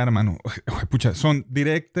Vedder acá, hermano, pucha, son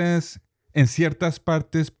directas en ciertas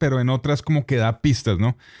partes, pero en otras como que da pistas,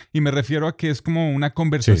 ¿no? Y me refiero a que es como una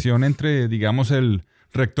conversación entre, digamos, el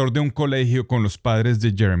rector de un colegio con los padres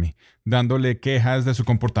de Jeremy, dándole quejas de su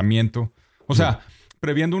comportamiento. O sea,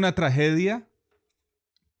 previendo una tragedia,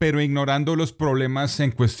 pero ignorando los problemas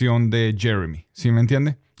en cuestión de Jeremy. ¿Sí me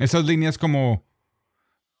entiende? Esas líneas como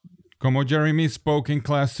Jeremy spoke in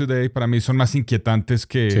class today, para mí son más inquietantes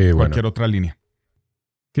que cualquier otra línea.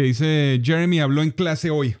 Que dice, Jeremy habló en clase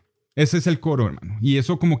hoy. Ese es el coro, hermano. Y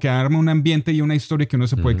eso como que arma un ambiente y una historia que uno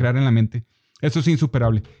se puede crear en la mente. Eso es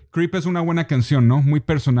insuperable. Creep es una buena canción, ¿no? Muy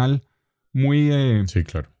personal. Sí,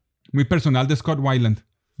 claro. Muy personal de Scott Weiland.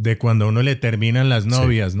 De cuando a uno le terminan las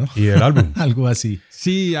novias, ¿no? Y del álbum. Algo así.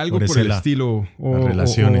 Sí, algo por el estilo. Las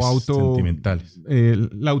relaciones sentimentales.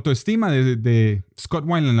 La autoestima de Scott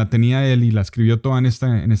Weiland la tenía él y la escribió toda en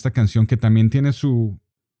esta canción, que también tiene su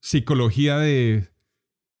psicología de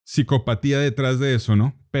psicopatía detrás de eso,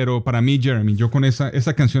 ¿no? Pero para mí, Jeremy, yo con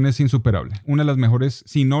esa canción es insuperable. Una de las mejores,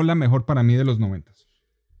 si no la mejor para mí de los 90.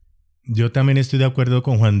 Yo también estoy de acuerdo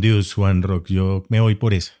con Juan Dios, Juan Rock. Yo me voy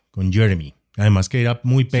por eso, con Jeremy. Además que era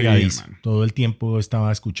muy pegadizo. Sí, todo el tiempo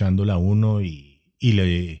estaba escuchándola uno y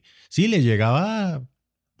le llegaba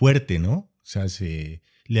fuerte, ¿no? O sea,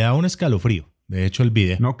 le daba un escalofrío. De hecho, el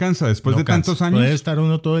video. No cansa, después de tantos años. Puede estar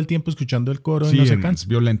uno todo el tiempo escuchando el coro y no se cansa.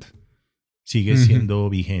 Violenta. Sigue siendo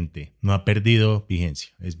vigente. No ha perdido vigencia,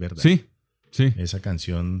 es verdad. Sí. Esa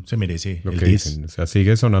canción se merece lo el que 10. dicen. O sea,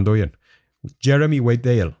 sigue sonando bien. Jeremy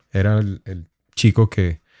Wade Dale era el chico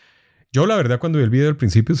que... Yo, la verdad, cuando vi el video al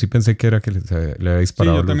principio, sí pensé que era que le había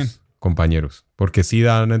disparado a los compañeros. Porque sí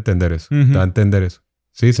dan a entender eso. Da a entender eso.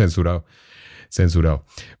 Sí, censurado.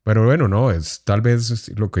 Pero bueno, no, tal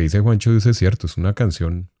vez lo que dice Juancho dice es cierto. Es una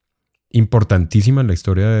canción importantísima en la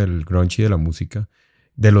historia del grunge y de la música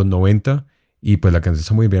de los 90. Y pues la canción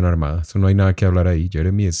está muy bien armada. Eso no hay nada que hablar ahí.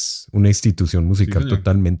 Jeremy es una institución musical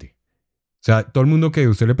totalmente. O sea, todo el mundo que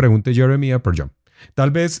usted le pregunte Jeremy a Pearl Jam.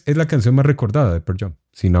 Tal vez es la canción más recordada de Pearl Jam,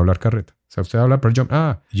 sin hablar carreta. sea, usted habla Pearl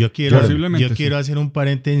Jam. Yo quiero hacer un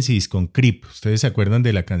paréntesis con Creep. ¿Ustedes se acuerdan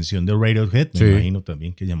de la canción de Radiohead? Me imagino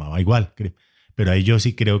también que llamaba igual, Creep. Pero ahí yo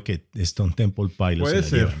sí creo que Stone Temple Pilots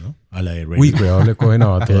se la lleva, ¿no? A la de Radiohead. Uy, cuidado, le cogen a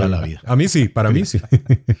batalla toda la vida. A mí sí, para mí sí.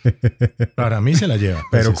 Para mí se la lleva.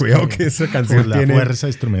 Pero cuidado que esa canción por la fuerza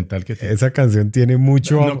instrumental que tiene. Esa canción tiene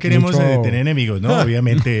mucho... No queremos tener enemigos, ¿no?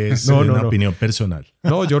 Obviamente es una opinión personal.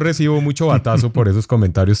 No, yo recibo mucho batazo por esos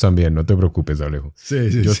comentarios también. No te preocupes, Alejo.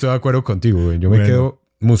 Yo estoy de acuerdo contigo, güey. Yo me quedo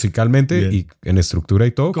musicalmente y en estructura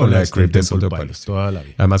y todo con la de Creep de Temple Pilots. Toda la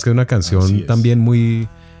vida. Además que es una canción también muy...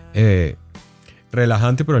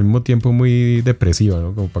 relajante, pero al mismo tiempo muy depresiva,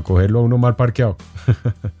 ¿no? Como para cogerlo a uno mal parqueado.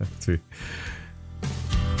 Sí.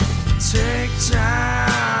 Take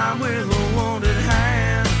time with a wounded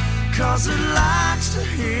hand, 'cause it likes to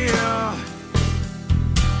heal.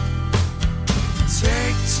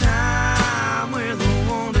 Take time with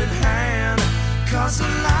a wounded hand, 'cause it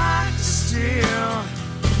likes to steal.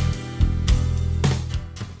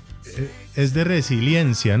 Es de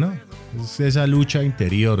resiliencia, ¿no? Es esa lucha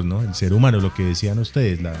interior, ¿no? El ser humano, lo que decían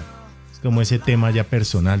ustedes, es como ese tema ya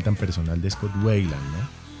personal, tan personal de Scott Weiland, ¿no?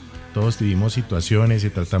 Todos vivimos situaciones y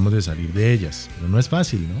tratamos de salir de ellas, pero no es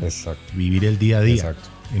fácil, ¿no? Exacto. Vivir el día a día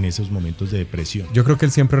en esos momentos de depresión. Yo creo que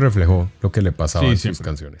él siempre reflejó lo que le pasaba en sus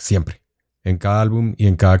canciones, siempre. En cada álbum y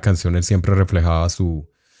en cada canción él siempre reflejaba su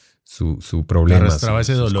problema,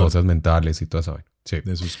 sus cosas mentales y todo eso. Sí.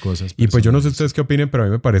 De sus cosas. Y pues yo no sé ustedes qué opinen, pero a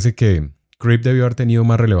mí me parece que Creep debió haber tenido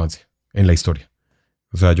más relevancia en la historia.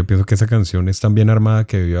 O sea, yo pienso que esa canción es tan bien armada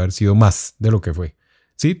que debió haber sido más de lo que fue.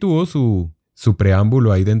 Sí, tuvo su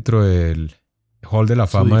preámbulo ahí dentro del Hall de la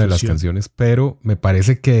Fama de las canciones, pero me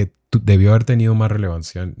parece que debió haber tenido más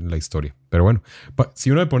relevancia en la historia. Pero bueno,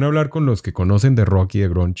 si uno se pone a hablar con los que conocen de rock y de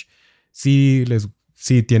grunge, sí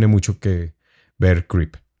tiene mucho que ver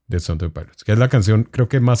Creep de Stone Temple Pilots, que es la canción creo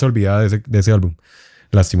que más olvidada de ese álbum.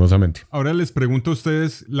 Lastimosamente. Ahora les pregunto a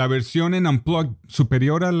ustedes, ¿la versión en Unplugged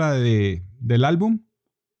superior a la del álbum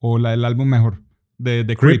o la del álbum mejor?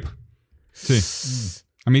 De Creep. Sí.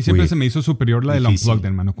 A mí siempre se me hizo superior la del Unplugged,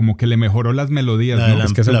 hermano. Como que le mejoró las melodías, ¿no?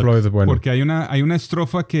 Es que ese Unplugged es bueno. Porque hay una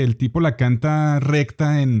estrofa que el tipo la canta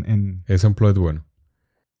recta en ese Unplugged es bueno.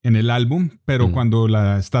 En el álbum, pero cuando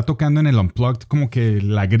la está tocando en el Unplugged como que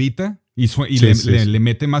la grita y le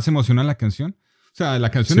mete más emoción a la canción. O sea,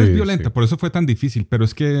 la canción es violenta, por eso fue tan difícil. Pero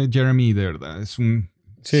es que Jeremy, de verdad, es un...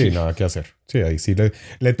 Sí, nada que hacer. Sí, ahí sí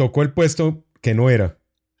le tocó el puesto que no era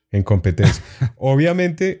en competencia.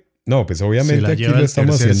 Obviamente aquí lo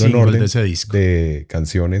estamos haciendo en orden de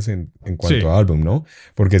canciones en cuanto a álbum, ¿no?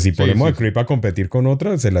 Porque si ponemos a Creep a competir con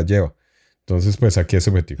otras, se las lleva. Entonces, pues aquí es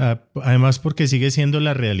subjetivo. Además, porque sigue siendo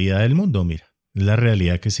la realidad del mundo, mira. Es la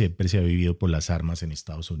realidad que siempre se ha vivido por las armas en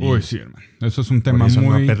Estados Unidos. Uy, sí, hermano. Eso es un tema por eso muy...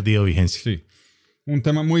 no ha perdido vigencia. Sí. Un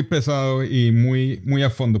tema muy pesado y muy, muy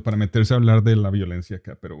a fondo para meterse a hablar de la violencia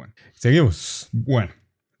acá, pero bueno. Seguimos. Bueno,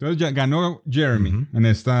 entonces ya ganó Jeremy en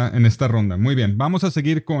esta ronda. Muy bien, vamos a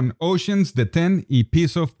seguir con Oceans de Ten y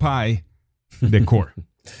Piece of Pie de Core.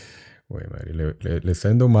 Uy, madre, le está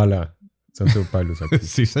yendo mal a Santo Pilots aquí.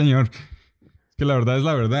 Sí, señor. Que la verdad es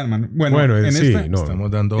la verdad, hermano. Bueno estamos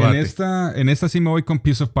dando bate. En esta sí me voy con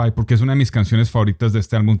Piece of Pie porque es una de mis canciones favoritas de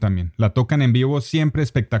este álbum también. La tocan en vivo siempre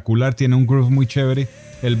espectacular, tiene un groove muy chévere.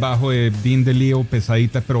 El bajo de Dean DeLeo,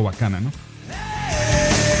 pesadita pero bacana, ¿no?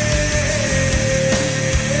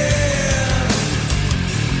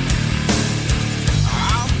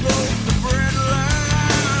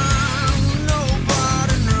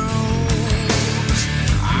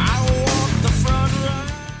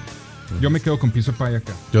 Yo me quedo con Piece of Pie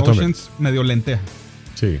acá. Yo Oceans, también. medio lenteja.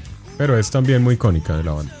 Sí, pero es también muy icónica de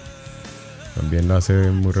la banda. También la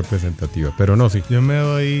hace muy representativa, pero no, sí. Yo me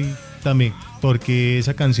voy también, porque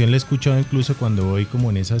esa canción la he escuchado incluso cuando voy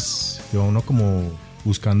como en esas, que va uno como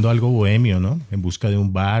buscando algo bohemio, ¿no? En busca de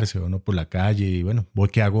un bar, se va uno por la calle y bueno,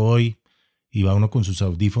 ¿qué hago hoy? Y va uno con sus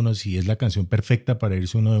audífonos y es la canción perfecta para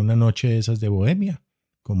irse uno de una noche de esas de bohemia,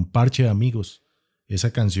 con parche de amigos.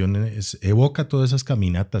 Esa canción evoca todas esas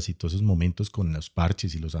caminatas y todos esos momentos con los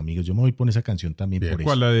parches y los amigos. Yo me voy por esa canción también. Bien. Por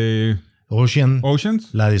 ¿Cuál, eso. la de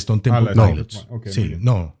Oceans? La de Stone Temple Pilots. Okay, sí,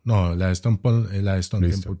 no, la de Stone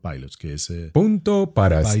Temple Pilots, que es... Punto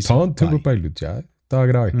para Stone Temple Pilots, ya estaba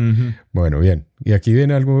grave. Bueno, bien. Y aquí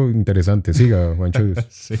viene algo interesante. Siga, Juancho.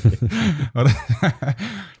 Sí.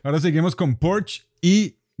 Ahora seguimos con Porch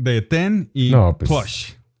y de Ten y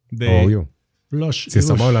Plush. Obvio. Plush. Si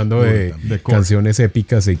estamos hablando de canciones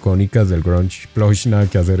épicas e icónicas del grunge, Plush nada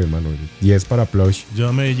que hacer, hermano. 10 para Plush.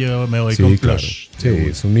 Yo me voy con claro. Plush. Sí,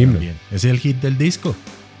 es un himno. También. Es el hit del disco.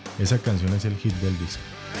 Esa canción es el hit del disco.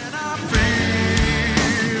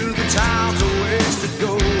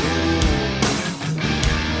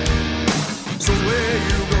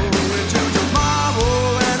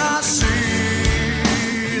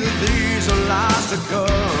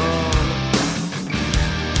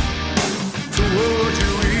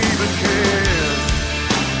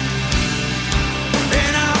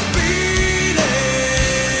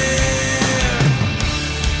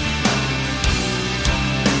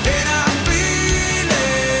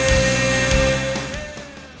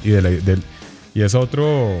 y es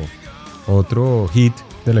otro hit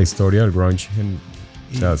de la historia del grunge,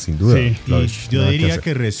 o sea, sin duda. Sí. Plush, Yo nada diría hacer.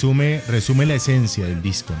 que resume la esencia del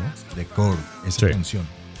disco, ¿no? De Core, esa Sí. canción.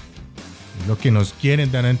 Es lo que nos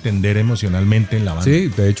quieren dar a entender emocionalmente en la banda. Sí,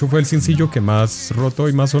 de hecho fue el sencillo que más rotó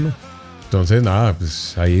y más sonó. Entonces, nada,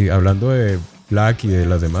 pues ahí hablando de Black y de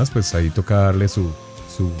las demás, pues ahí toca darle su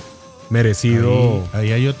merecido.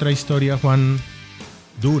 Ahí hay otra historia, Juan,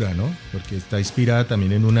 dura, ¿no? Porque está inspirada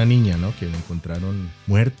también en una niña, ¿no? Que la encontraron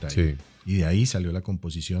muerta. Sí. Y de ahí salió la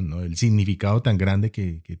composición, ¿no? El significado tan grande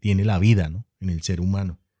que tiene la vida, ¿no? En el ser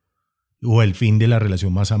humano. O el fin de la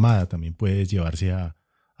relación más amada también puede llevarse a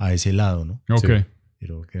ese lado, ¿no? Ok. Sí.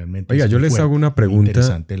 Pero realmente Oiga, es yo muy les fuerte, hago una muy pregunta.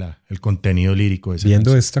 interesante el contenido lírico de esa Viendo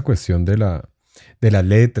canción. esta cuestión de las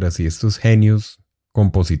letras y estos genios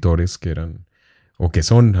compositores que eran, o que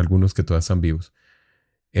son algunos que todavía están vivos.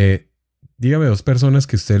 Dígame 2 personas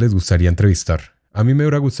que a ustedes les gustaría entrevistar. A mí me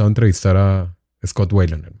hubiera gustado entrevistar a Scott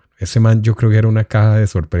Weiland, hermano. Ese man yo creo que era una caja de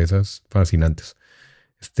sorpresas fascinantes.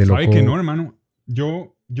 Este loco... ¿Sabe que no, hermano?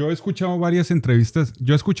 Yo he escuchado varias entrevistas.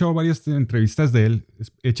 Yo he escuchado varias entrevistas de él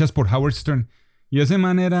hechas por Howard Stern. Y ese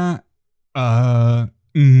man era...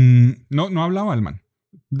 no hablaba el man.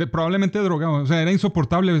 Probablemente drogado. O sea, era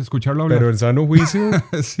insoportable escucharlo hablar. Pero en sano juicio,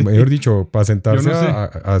 Sí. mejor dicho, para sentarse Yo no sé.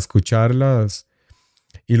 a escucharlas.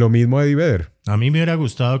 Y lo mismo Eddie Vedder. A mí me hubiera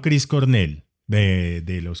gustado Chris Cornell,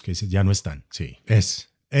 de los que ya no están. Sí.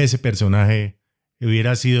 Ese personaje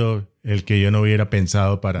hubiera sido el que yo no hubiera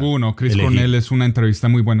pensado para No, Chris elegir. Cornell es una entrevista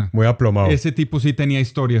muy buena. Muy aplomado. Ese tipo sí tenía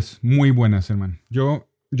historias muy buenas, hermano. Yo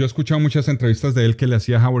he escuchado muchas entrevistas de él que le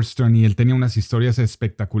hacía Howard Stern y él tenía unas historias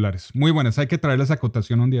espectaculares. Muy buenas. Hay que traerles a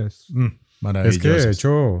cotación un día. Es Maravilloso. que, de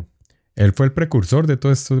hecho, él fue el precursor de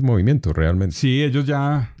todo este movimiento, realmente. Sí, ellos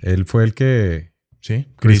ya... Él fue el que... Sí,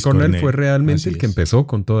 Chris Cornell fue realmente Así el que es. empezó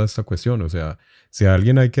con toda esta cuestión. O sea, si a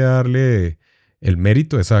alguien hay que darle el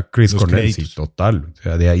mérito es a Chris Los Cornell. créditos. Sí, total. O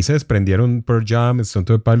sea, de ahí se desprendieron Pearl Jam, Stone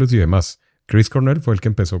Temple Pilots y demás. Chris Cornell fue el que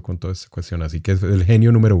empezó con toda esta cuestión. Así que es el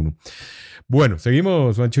genio número 1. Bueno,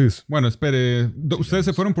 seguimos, Juanchis. Bueno, espere. Ustedes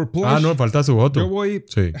se fueron por Plush. Ah, no, falta su voto. Yo voy...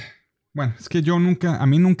 Sí. Bueno, es que a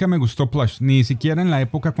mí nunca me gustó Plush, ni siquiera en la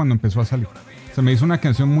época cuando empezó a salir. Se me hizo una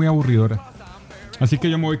canción muy aburridora. Así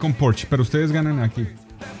que yo me voy con Porsche, pero ustedes ganan aquí.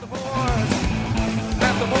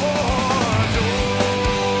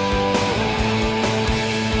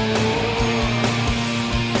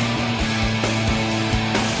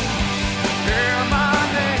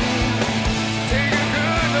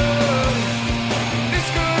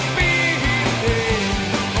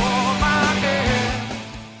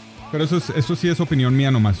 Pero eso sí es opinión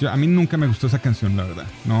mía nomás. A mí nunca me gustó esa canción, la verdad.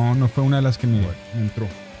 No fue una de las que me entró.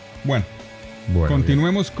 Bueno,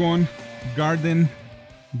 continuemos con Garden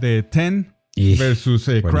de 10 versus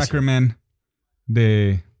Crackerman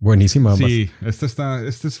de... Buenísima ambas. Sí, este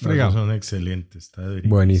es fregado. Son excelentes. Está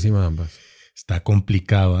buenísima ambas. Está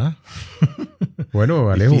complicado, ¿ah? Bueno,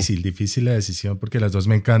 Alejo. Difícil la decisión porque las dos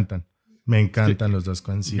me encantan. Me encantan los dos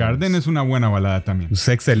canciones. Garden es una buena balada también. Es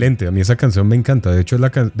excelente. A mí esa canción me encanta. De hecho, es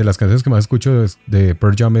de las canciones que más escucho de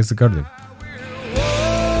Pearl Jam es Garden.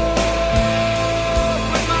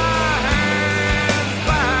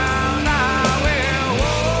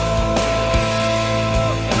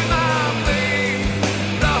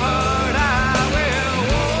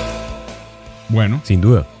 Bueno. Sin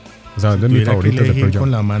duda. O sea, es de mis favoritas de Pearl Jam.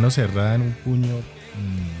 Con la mano cerrada en un puño.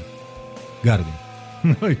 Garden.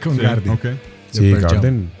 Me voy con Garden. Okay. Sí,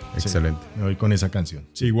 Garden, excelente. Me voy con esa canción.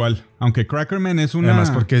 Sí. Igual, aunque Crackerman es una... Además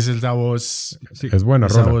porque esa es la voz... Sí. Es buena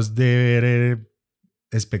esa rola. voz de ver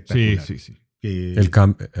espectacular. Sí.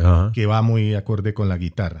 Que va muy acorde con la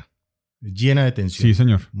guitarra. Llena de tensión. Sí,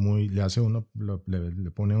 señor. Le hace uno, le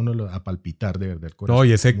pone a uno a palpitar de verdad el corazón. No,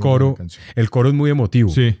 y ese coro, el coro es muy emotivo.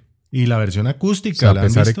 Sí. Y la versión acústica, o sea, la a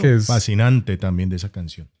pesar han visto, de que es fascinante también de esa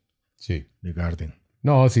canción. Sí. De Garden.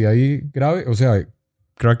 No, sí, ahí grave, o sea,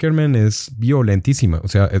 Crackerman es violentísima. O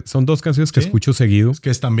sea, son dos canciones que escucho seguido. Es que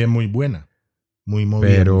es también muy buena. Muy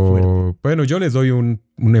movida. Pero, muy bueno, yo les doy un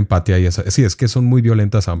empate ahí. Sí, es que son muy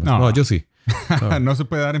violentas ambas. No, yo sí. No se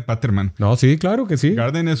puede dar empate, hermano. No, sí, claro que sí.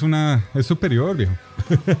 Garden es superior, viejo.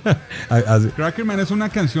 Crackerman es una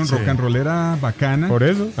canción rock and rollera bacana. Por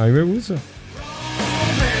eso, a mí me gusta.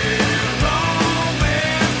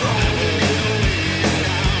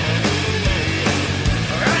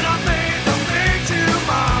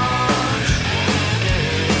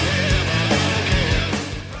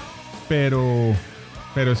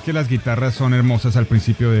 Pero es que las guitarras son hermosas al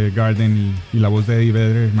principio de Garden y la voz de Eddie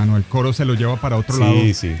Vedder, hermano. El coro se lo lleva para otro lado.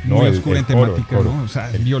 Sí. Muy oscura en temática, ¿no? O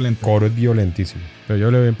sea, es violento. El coro es violentísimo. Pero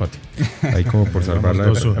yo le doy empate. Ahí como por salvar la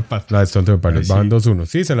de Stone Temple Pilots. Sí. Van 2-1.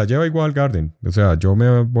 Sí, se la lleva igual Garden. O sea, yo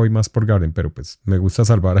me voy más por Garden, pero pues me gusta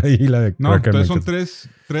salvar ahí la de No, Crackerman. entonces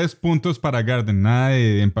son tres puntos para Garden. Nada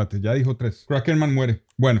de empate. Ya dijo 3. Crackerman muere.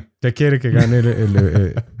 Bueno. ¿Qué quiere que gane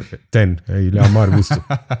el Ten? Ahí le vamos a dar gusto.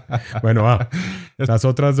 Bueno, las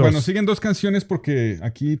otras dos. Bueno, siguen 2 canciones porque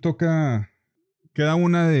aquí queda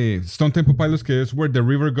una de Stone Temple Pilots que es Where the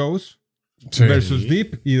River Goes. Sí. Versus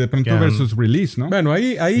Deep y de pronto versus Release, ¿no? Bueno,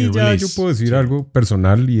 ahí ya Release, yo puedo decir algo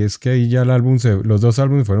personal y es que ahí ya los dos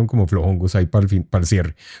álbumes fueron como flojongos ahí para el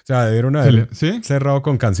cierre. O sea, debieron haber cerrado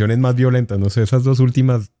con canciones más violentas. No sé, esas dos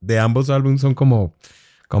últimas de ambos álbumes son como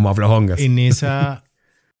flojongas. En esa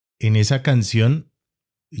canción,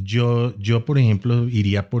 yo, por ejemplo,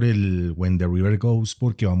 iría por el When the River Goes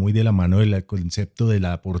porque va muy de la mano del concepto de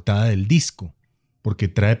la portada del disco. Porque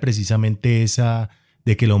trae precisamente esa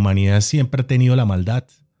de que la humanidad siempre ha tenido la maldad.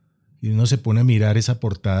 Y uno se pone a mirar esa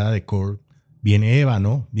portada de Core. Viene Eva,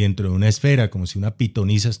 ¿no? Dentro de una esfera, como si una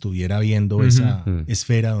pitonisa estuviera viendo esa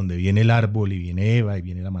esfera donde viene el árbol y viene Eva y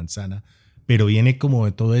viene la manzana. Pero viene como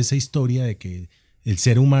de toda esa historia de que el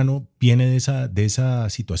ser humano viene de esa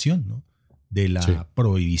situación, ¿no? De la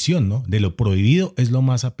prohibición, ¿no? De lo prohibido es lo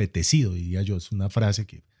más apetecido, diría yo. Es una frase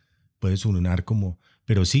que puede sonar como...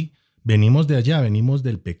 Pero sí, venimos de allá, venimos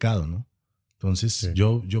del pecado, ¿no? Entonces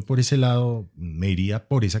yo por ese lado me iría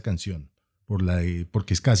por esa canción,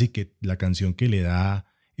 porque es casi que la canción que le da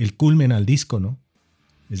el culmen al disco, ¿no?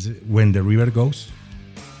 Es When the River Goes,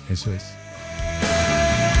 eso es.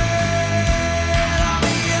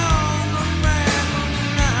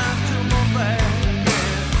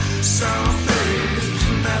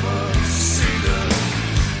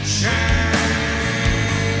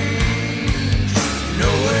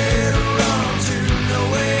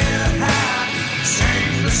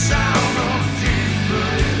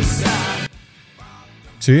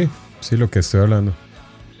 Sí, lo que estoy hablando.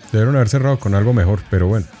 Debieron haber cerrado con algo mejor, pero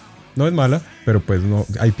bueno. No es mala, pero pues no,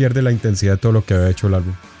 ahí pierde la intensidad de todo lo que había hecho el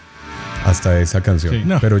álbum. Hasta esa canción. Sí,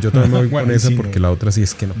 no. Pero yo también me voy con esa porque la otra sí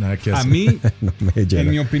es que no. Nada que hacer. A mí, no me llena. En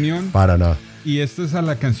mi opinión, para nada. Y esta es a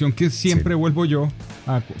la canción que siempre vuelvo yo.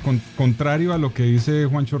 Contrario a lo que dice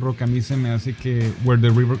Juancho Roca, a mí se me hace que Where the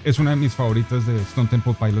River es una de mis favoritas de Stone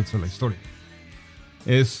Temple Pilots de la historia.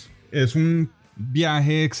 Es un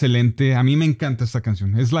viaje excelente. A mí me encanta esta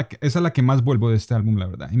canción. Es a la que más vuelvo de este álbum, la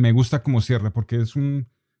verdad. Y me gusta cómo cierra porque es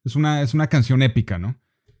una canción épica, ¿no?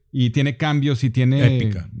 Y tiene cambios y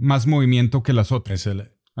tiene más movimiento que las otras.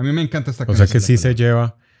 A mí me encanta esta canción. O sea que sí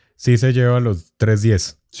se lleva los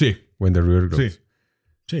 3-10. Sí. When the River Goes.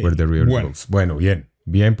 Sí. Where the River Goes. Bueno,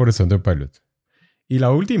 bien por Stone Temple Pilots. Y la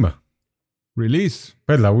última. Release.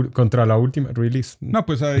 Pues contra la última Release. No,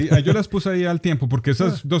 pues ahí yo las puse ahí al tiempo porque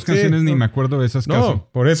esas dos canciones ni me acuerdo de esas casi. No,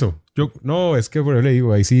 por eso. No, es que por eso le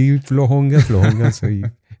digo, ahí sí flojongas. Ahí.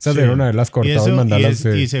 Esas debieron haberlas cortado y mandarlas.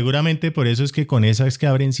 Y seguramente por eso es que con esas es que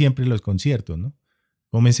abren siempre los conciertos, ¿no?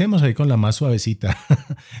 Comencemos ahí con la más suavecita.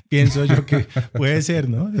 Pienso yo que puede ser,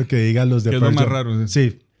 ¿no? Lo que digan los de Pearl Jam. Es lo más raro.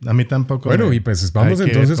 Sí, a mí tampoco. Bueno, y pues vamos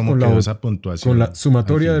entonces con la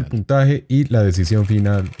sumatoria del puntaje y la decisión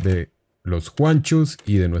final de los Juanchos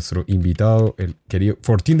y de nuestro invitado, el querido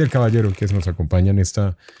Fortín del Caballero, que nos acompaña en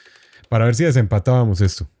esta, para ver si desempatábamos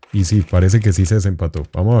esto. Y sí, parece que sí se desempató.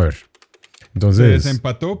 Vamos a ver. Entonces, se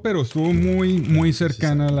desempató, pero estuvo muy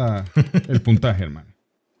cercana el puntaje, hermano.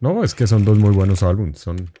 No, es que son dos muy buenos álbumes.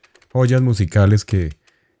 Son joyas musicales que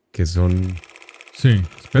son... Sí,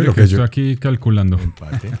 espero que estoy aquí calculando.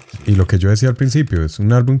 Y lo que yo decía al principio, es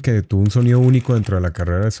un álbum que tuvo un sonido único dentro de la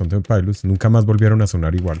carrera de Stone Temple Pilots. Nunca más volvieron a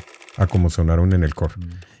sonar igual a como sonaron en el core.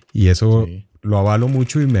 Y eso lo avalo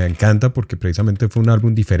mucho y me encanta porque precisamente fue un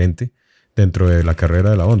álbum diferente dentro de la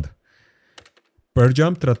carrera de la banda. Pearl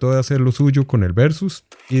Jam trató de hacer lo suyo con el Versus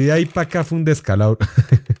y de ahí para acá fue un descalabro.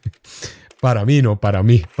 Para mí.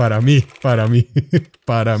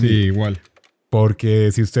 Sí, igual.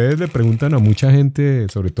 Porque si ustedes le preguntan a mucha gente,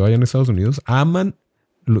 sobre todo allá en Estados Unidos, aman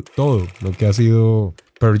todo lo que ha sido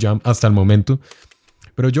Pearl Jam hasta el momento.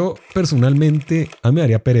 Pero yo personalmente, a mí me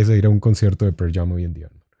daría pereza ir a un concierto de Pearl Jam hoy en día.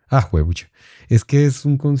 Huevucha. Es que es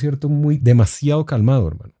un concierto demasiado calmado,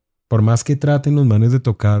 hermano. Por más que traten los manes de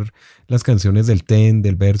tocar las canciones del Ten,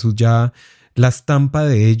 del Versus, ya la estampa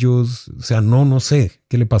de ellos, o sea, no sé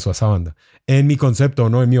qué le pasó a esa banda. En mi concepto,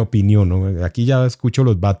 no en mi opinión, ¿no? Aquí ya escucho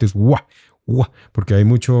los bates, porque hay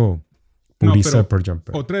mucho purista de Pearl Jam.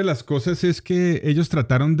 Otra de las cosas es que ellos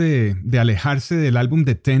trataron de alejarse del álbum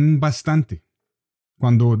de Ten bastante.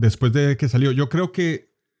 Después de que salió. Yo creo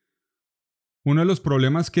que uno de los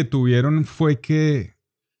problemas que tuvieron fue que,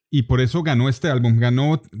 y por eso ganó este álbum,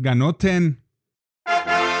 ganó Ten.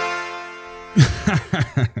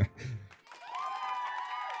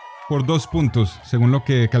 Por 2 puntos, según lo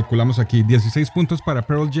que calculamos aquí. 16 puntos para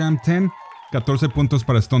Pearl Jam 10, 14 puntos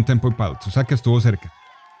para Stone Temple Pilots. O sea que estuvo cerca.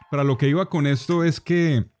 Pero lo que iba con esto es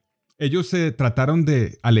que ellos se trataron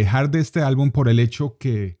de alejar de este álbum por el hecho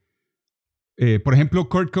que, por ejemplo,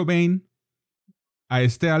 Kurt Cobain a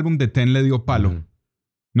este álbum de Ten le dio palo,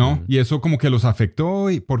 ¿no? Y eso como que los afectó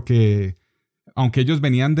porque aunque ellos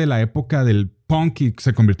venían de la época del punk y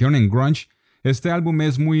se convirtieron en grunge, este álbum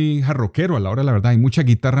es muy jarroquero a la hora de la verdad. Hay mucha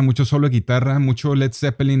guitarra, mucho solo de guitarra, mucho Led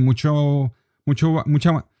Zeppelin, mucha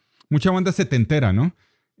banda setentera, ¿no?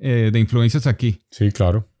 De influencias aquí. Sí,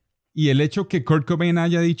 claro. Y el hecho que Kurt Cobain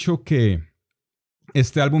haya dicho que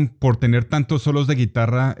este álbum, por tener tantos solos de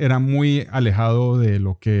guitarra, era muy alejado de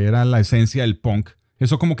lo que era la esencia del punk,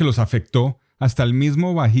 eso como que los afectó. Hasta el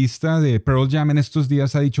mismo bajista de Pearl Jam en estos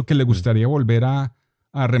días ha dicho que le gustaría volver a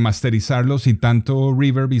remasterizarlo sin tanto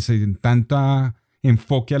reverb y sin tanta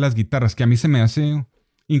enfoque a las guitarras, que a mí se me hace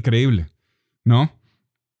increíble, ¿no?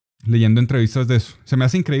 Leyendo entrevistas de eso. Se me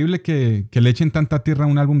hace increíble que le echen tanta tierra a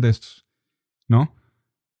un álbum de estos, ¿no?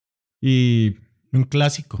 Y... un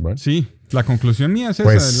clásico. Bueno. Sí, la conclusión mía es esa.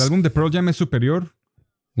 Pues, el álbum de Pearl Jam es superior.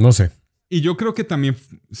 No sé. Y yo creo que también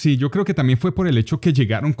fue por el hecho que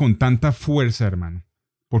llegaron con tanta fuerza, hermano.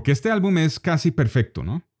 Porque este álbum es casi perfecto,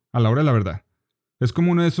 ¿no? A la hora de la verdad. Es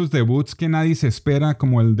como uno de esos debuts que nadie se espera,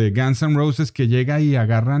 como el de Guns N' Roses, que llega y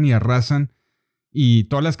agarran y arrasan y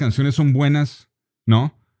todas las canciones son buenas,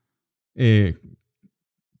 ¿no?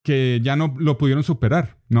 Que ya no lo pudieron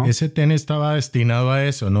superar, ¿no? Ese Ten estaba destinado a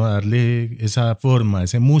eso, ¿no? A darle esa forma,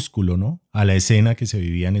 ese músculo, ¿no? A la escena que se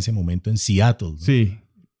vivía en ese momento en Seattle, ¿no? Sí.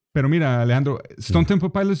 Pero mira, Alejandro, Stone Temple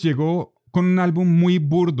Pilots llegó con un álbum muy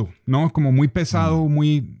burdo, ¿no? Como muy pesado,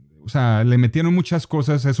 o sea, le metieron muchas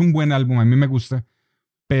cosas. Es un buen álbum, a mí me gusta.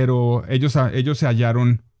 Pero ellos se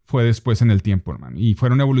hallaron, fue después en el tiempo, hermano. Y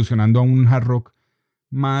fueron evolucionando a un hard rock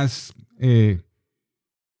más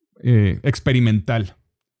experimental.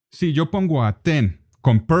 Si yo pongo a Ten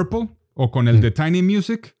con Purple o con el de Tiny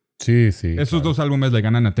Music, sí, esos dos álbumes le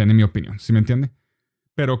ganan a Ten, en mi opinión. ¿Sí me entiende?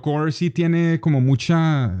 Pero Core sí tiene como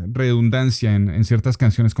mucha redundancia en ciertas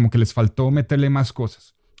canciones, como que les faltó meterle más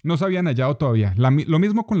cosas. No se habían hallado todavía. Lo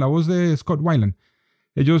mismo con la voz de Scott Weiland.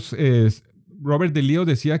 Ellos, Robert DeLeo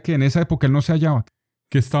decía que en esa época él no se hallaba,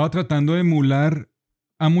 que estaba tratando de emular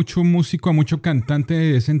a mucho músico, a mucho cantante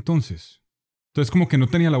de ese entonces. Entonces como que no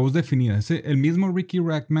tenía la voz definida. El mismo Ricky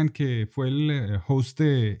Rackman, que fue el host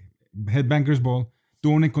de Headbangers Ball,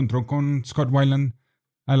 tuvo un encontrón con Scott Weiland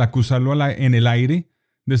al acusarlo en el aire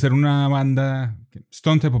de ser una banda,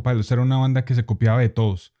 Stone Temple Pilots era una banda que se copiaba de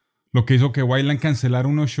todos. Lo que hizo que Weiland cancelara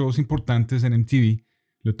unos shows importantes en MTV.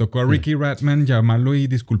 Le tocó a Ricky Rackman llamarlo y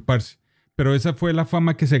disculparse. Pero esa fue la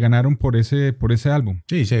fama que se ganaron por ese álbum.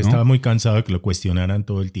 Sí, se estaba muy cansado de que lo cuestionaran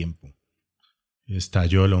todo el tiempo.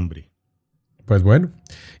 Estalló el hombre. Pues bueno,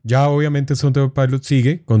 ya obviamente Stone Temple Pilots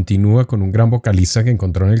continúa con un gran vocalista que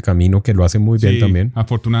encontró en el camino, que lo hace muy bien también.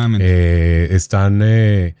 Afortunadamente. Están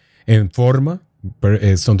en forma.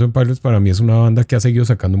 Stone Temple Pilots para mí es una banda que ha seguido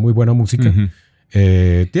sacando muy buena música.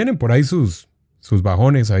 Tienen por ahí sus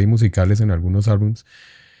bajones ahí musicales en algunos álbumes.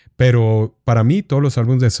 Pero para mí todos los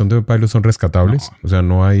álbumes de Stone Temple Pilots son rescatables. No. O sea,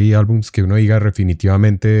 no hay álbumes que uno diga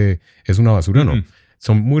definitivamente es una basura, no.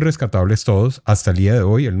 Son muy rescatables todos hasta el día de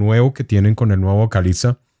hoy. El nuevo que tienen con el nuevo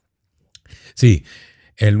vocalista. Sí,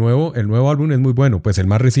 el nuevo álbum es muy bueno. Pues el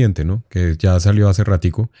más reciente, ¿no? Que ya salió hace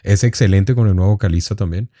ratico. Es excelente con el nuevo vocalista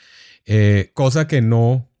también. Cosa que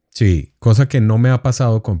no me ha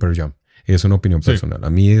pasado con Pearl Jam. Es una opinión personal. A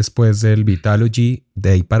mí después del Vitalogy, de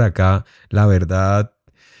ahí para acá, la verdad...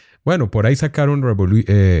 Bueno, por ahí sacaron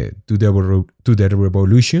To the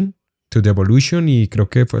Revolution y creo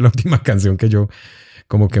que fue la última canción que yo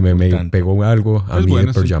como que me pegó algo a mí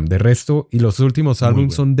de Pearl Jam. De resto, y los últimos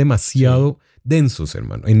álbumes son demasiado densos,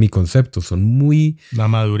 hermano. En mi concepto, son muy... La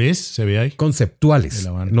madurez se ve ahí. Conceptuales.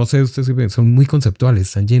 No sé ustedes si ven, son muy conceptuales,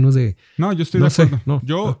 están llenos de... No, yo estoy de acuerdo.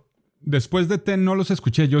 Yo... Después de Ten no los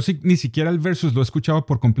escuché. Yo ni siquiera el Versus lo he escuchado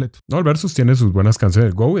por completo. No, el Versus tiene sus buenas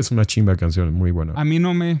canciones. Go es una chimba de canción, muy buena. A mí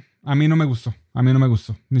no me gustó.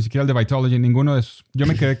 Ni siquiera el de Vitalogy, ninguno de esos. Yo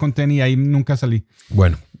me quedé con Ten y ahí nunca salí.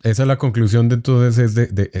 Bueno, esa es la conclusión de entonces.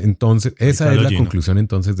 Esa es la conclusión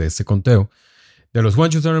entonces de este conteo de los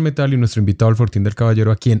Juanchos Hablan Metal y nuestro invitado al Fortín del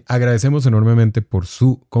Caballero, a quien agradecemos enormemente por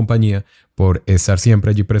su compañía, por estar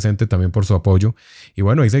siempre allí presente, también por su apoyo. Y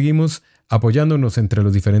bueno, ahí seguimos apoyándonos entre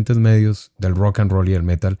los diferentes medios del rock and roll y el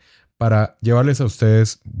metal para llevarles a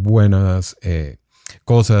ustedes buenas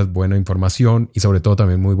cosas, buena información y sobre todo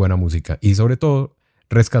también muy buena música. Y sobre todo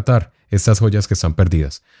rescatar estas joyas que están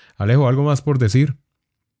perdidas. Alejo, ¿algo más por decir?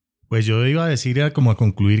 Pues yo iba a decir, como a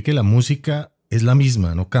concluir, que la música es la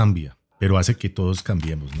misma, no cambia, pero hace que todos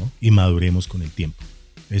cambiemos, ¿no? Y maduremos con el tiempo.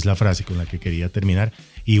 Es la frase con la que quería terminar.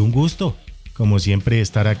 Y un gusto, como siempre,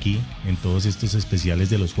 estar aquí en todos estos especiales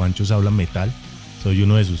de Los Juanchos Hablan Metal. Soy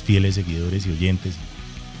uno de sus fieles seguidores y oyentes.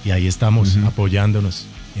 Y ahí estamos, apoyándonos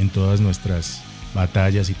en todas nuestras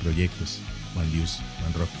batallas y proyectos. One Dios,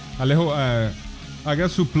 One Rock. Alejo, haga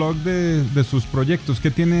su blog de sus proyectos. ¿Qué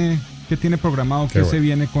tiene programado? ¿Qué se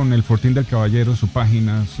viene con el Fortín del Caballero? Su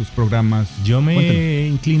página, sus programas. Yo me Cuéntenos. he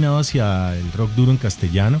inclinado hacia el rock duro en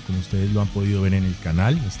castellano, como ustedes lo han podido ver en el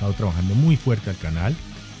canal. He estado trabajando muy fuerte al canal.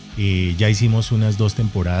 Ya hicimos unas 2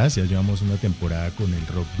 temporadas. Ya llevamos una temporada con el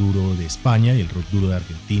rock duro de España y el rock duro de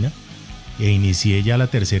Argentina. Inicié ya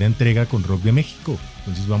la 3ª entrega con rock de México.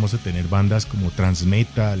 Entonces vamos a tener bandas como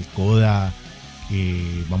Transmetal, Coda,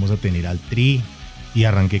 vamos a tener al Tri. Y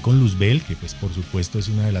arranqué con Luzbel, que pues por supuesto es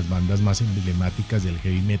una de las bandas más emblemáticas del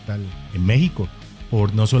heavy metal en México.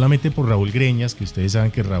 No solamente por Raúl Greñas, que ustedes saben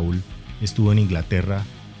que Raúl estuvo en Inglaterra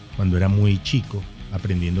cuando era muy chico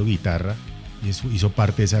aprendiendo guitarra y hizo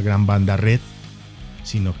parte de esa gran banda Red,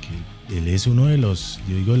 sino que él es uno de los,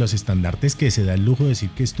 yo digo, de los estandartes que se da el lujo de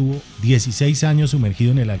decir que estuvo 16 años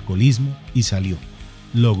sumergido en el alcoholismo y salió.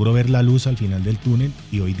 Logró ver la luz al final del túnel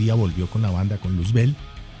y hoy día volvió con la banda, con Luzbel.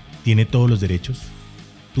 Tiene todos los derechos.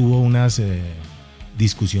 Tuvo unas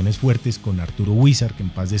discusiones fuertes con Arturo Wizard, que en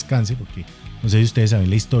paz descanse, porque no sé si ustedes saben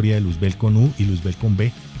la historia de Luzbel con U y Luzbel con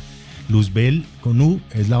B. Luzbel con U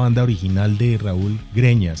es la banda original de Raúl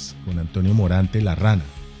Greñas, con Antonio Morante, La Rana.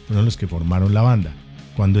 Fueron los que formaron la banda.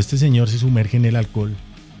 Cuando este señor se sumerge en el alcohol,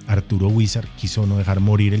 Arturo Wizard quiso no dejar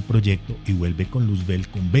morir el proyecto y vuelve con Luzbel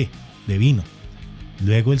con B, de vino.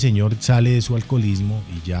 Luego el señor sale de su alcoholismo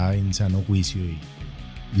y ya en sano juicio y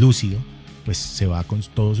lúcido, pues se va con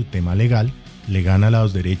todo su tema legal, le gana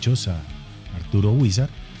los derechos a Arturo Wizard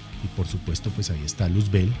y por supuesto pues ahí está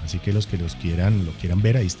Luzbel, así que los que lo quieran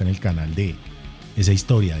ver, ahí está en el canal de esa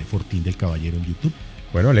historia de Fortín del Caballero en YouTube.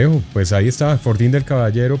 Bueno, Alejo, pues ahí está Fortín del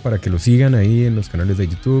Caballero para que lo sigan ahí en los canales de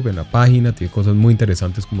YouTube, en la página. Tiene cosas muy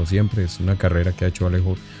interesantes como siempre. Es una carrera que ha hecho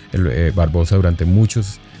Alejo Barbosa durante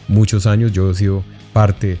muchos años. Yo he sido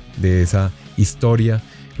parte de esa historia.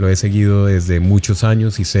 Lo he seguido desde muchos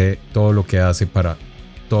años y sé todo lo que hace para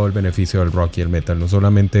todo el beneficio del rock y el metal, no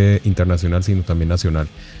solamente internacional, sino también nacional.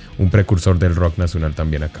 Un precursor del rock nacional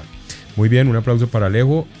también acá. Muy bien, un aplauso para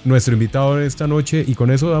Alejo, nuestro invitado de esta noche, y con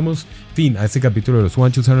eso damos fin a este capítulo de Los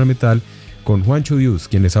Juanchos Hablan Metal con Juancho Dius,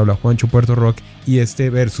 quien les habla, Juancho Puerto Rock, y este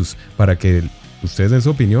versus, para que ustedes den su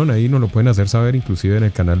opinión, ahí nos lo pueden hacer saber, inclusive en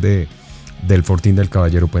el canal del Fortín del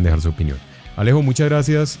Caballero pueden dejar su opinión. Alejo, muchas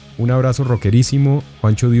gracias, un abrazo rockerísimo.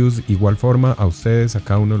 Juancho Dius, igual forma a ustedes, a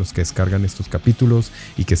cada uno de los que descargan estos capítulos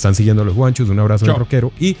y que están siguiendo a los Juanchos, un abrazo de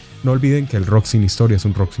rockero, y no olviden que el rock sin historia es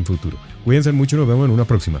un rock sin futuro. Cuídense mucho, nos vemos en una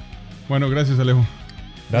próxima. Bueno, gracias, Alejo.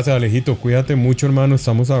 Gracias, Alejito, cuídate mucho, hermano,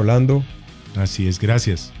 estamos hablando. Así es,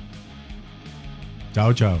 gracias.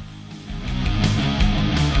 Chao, chao.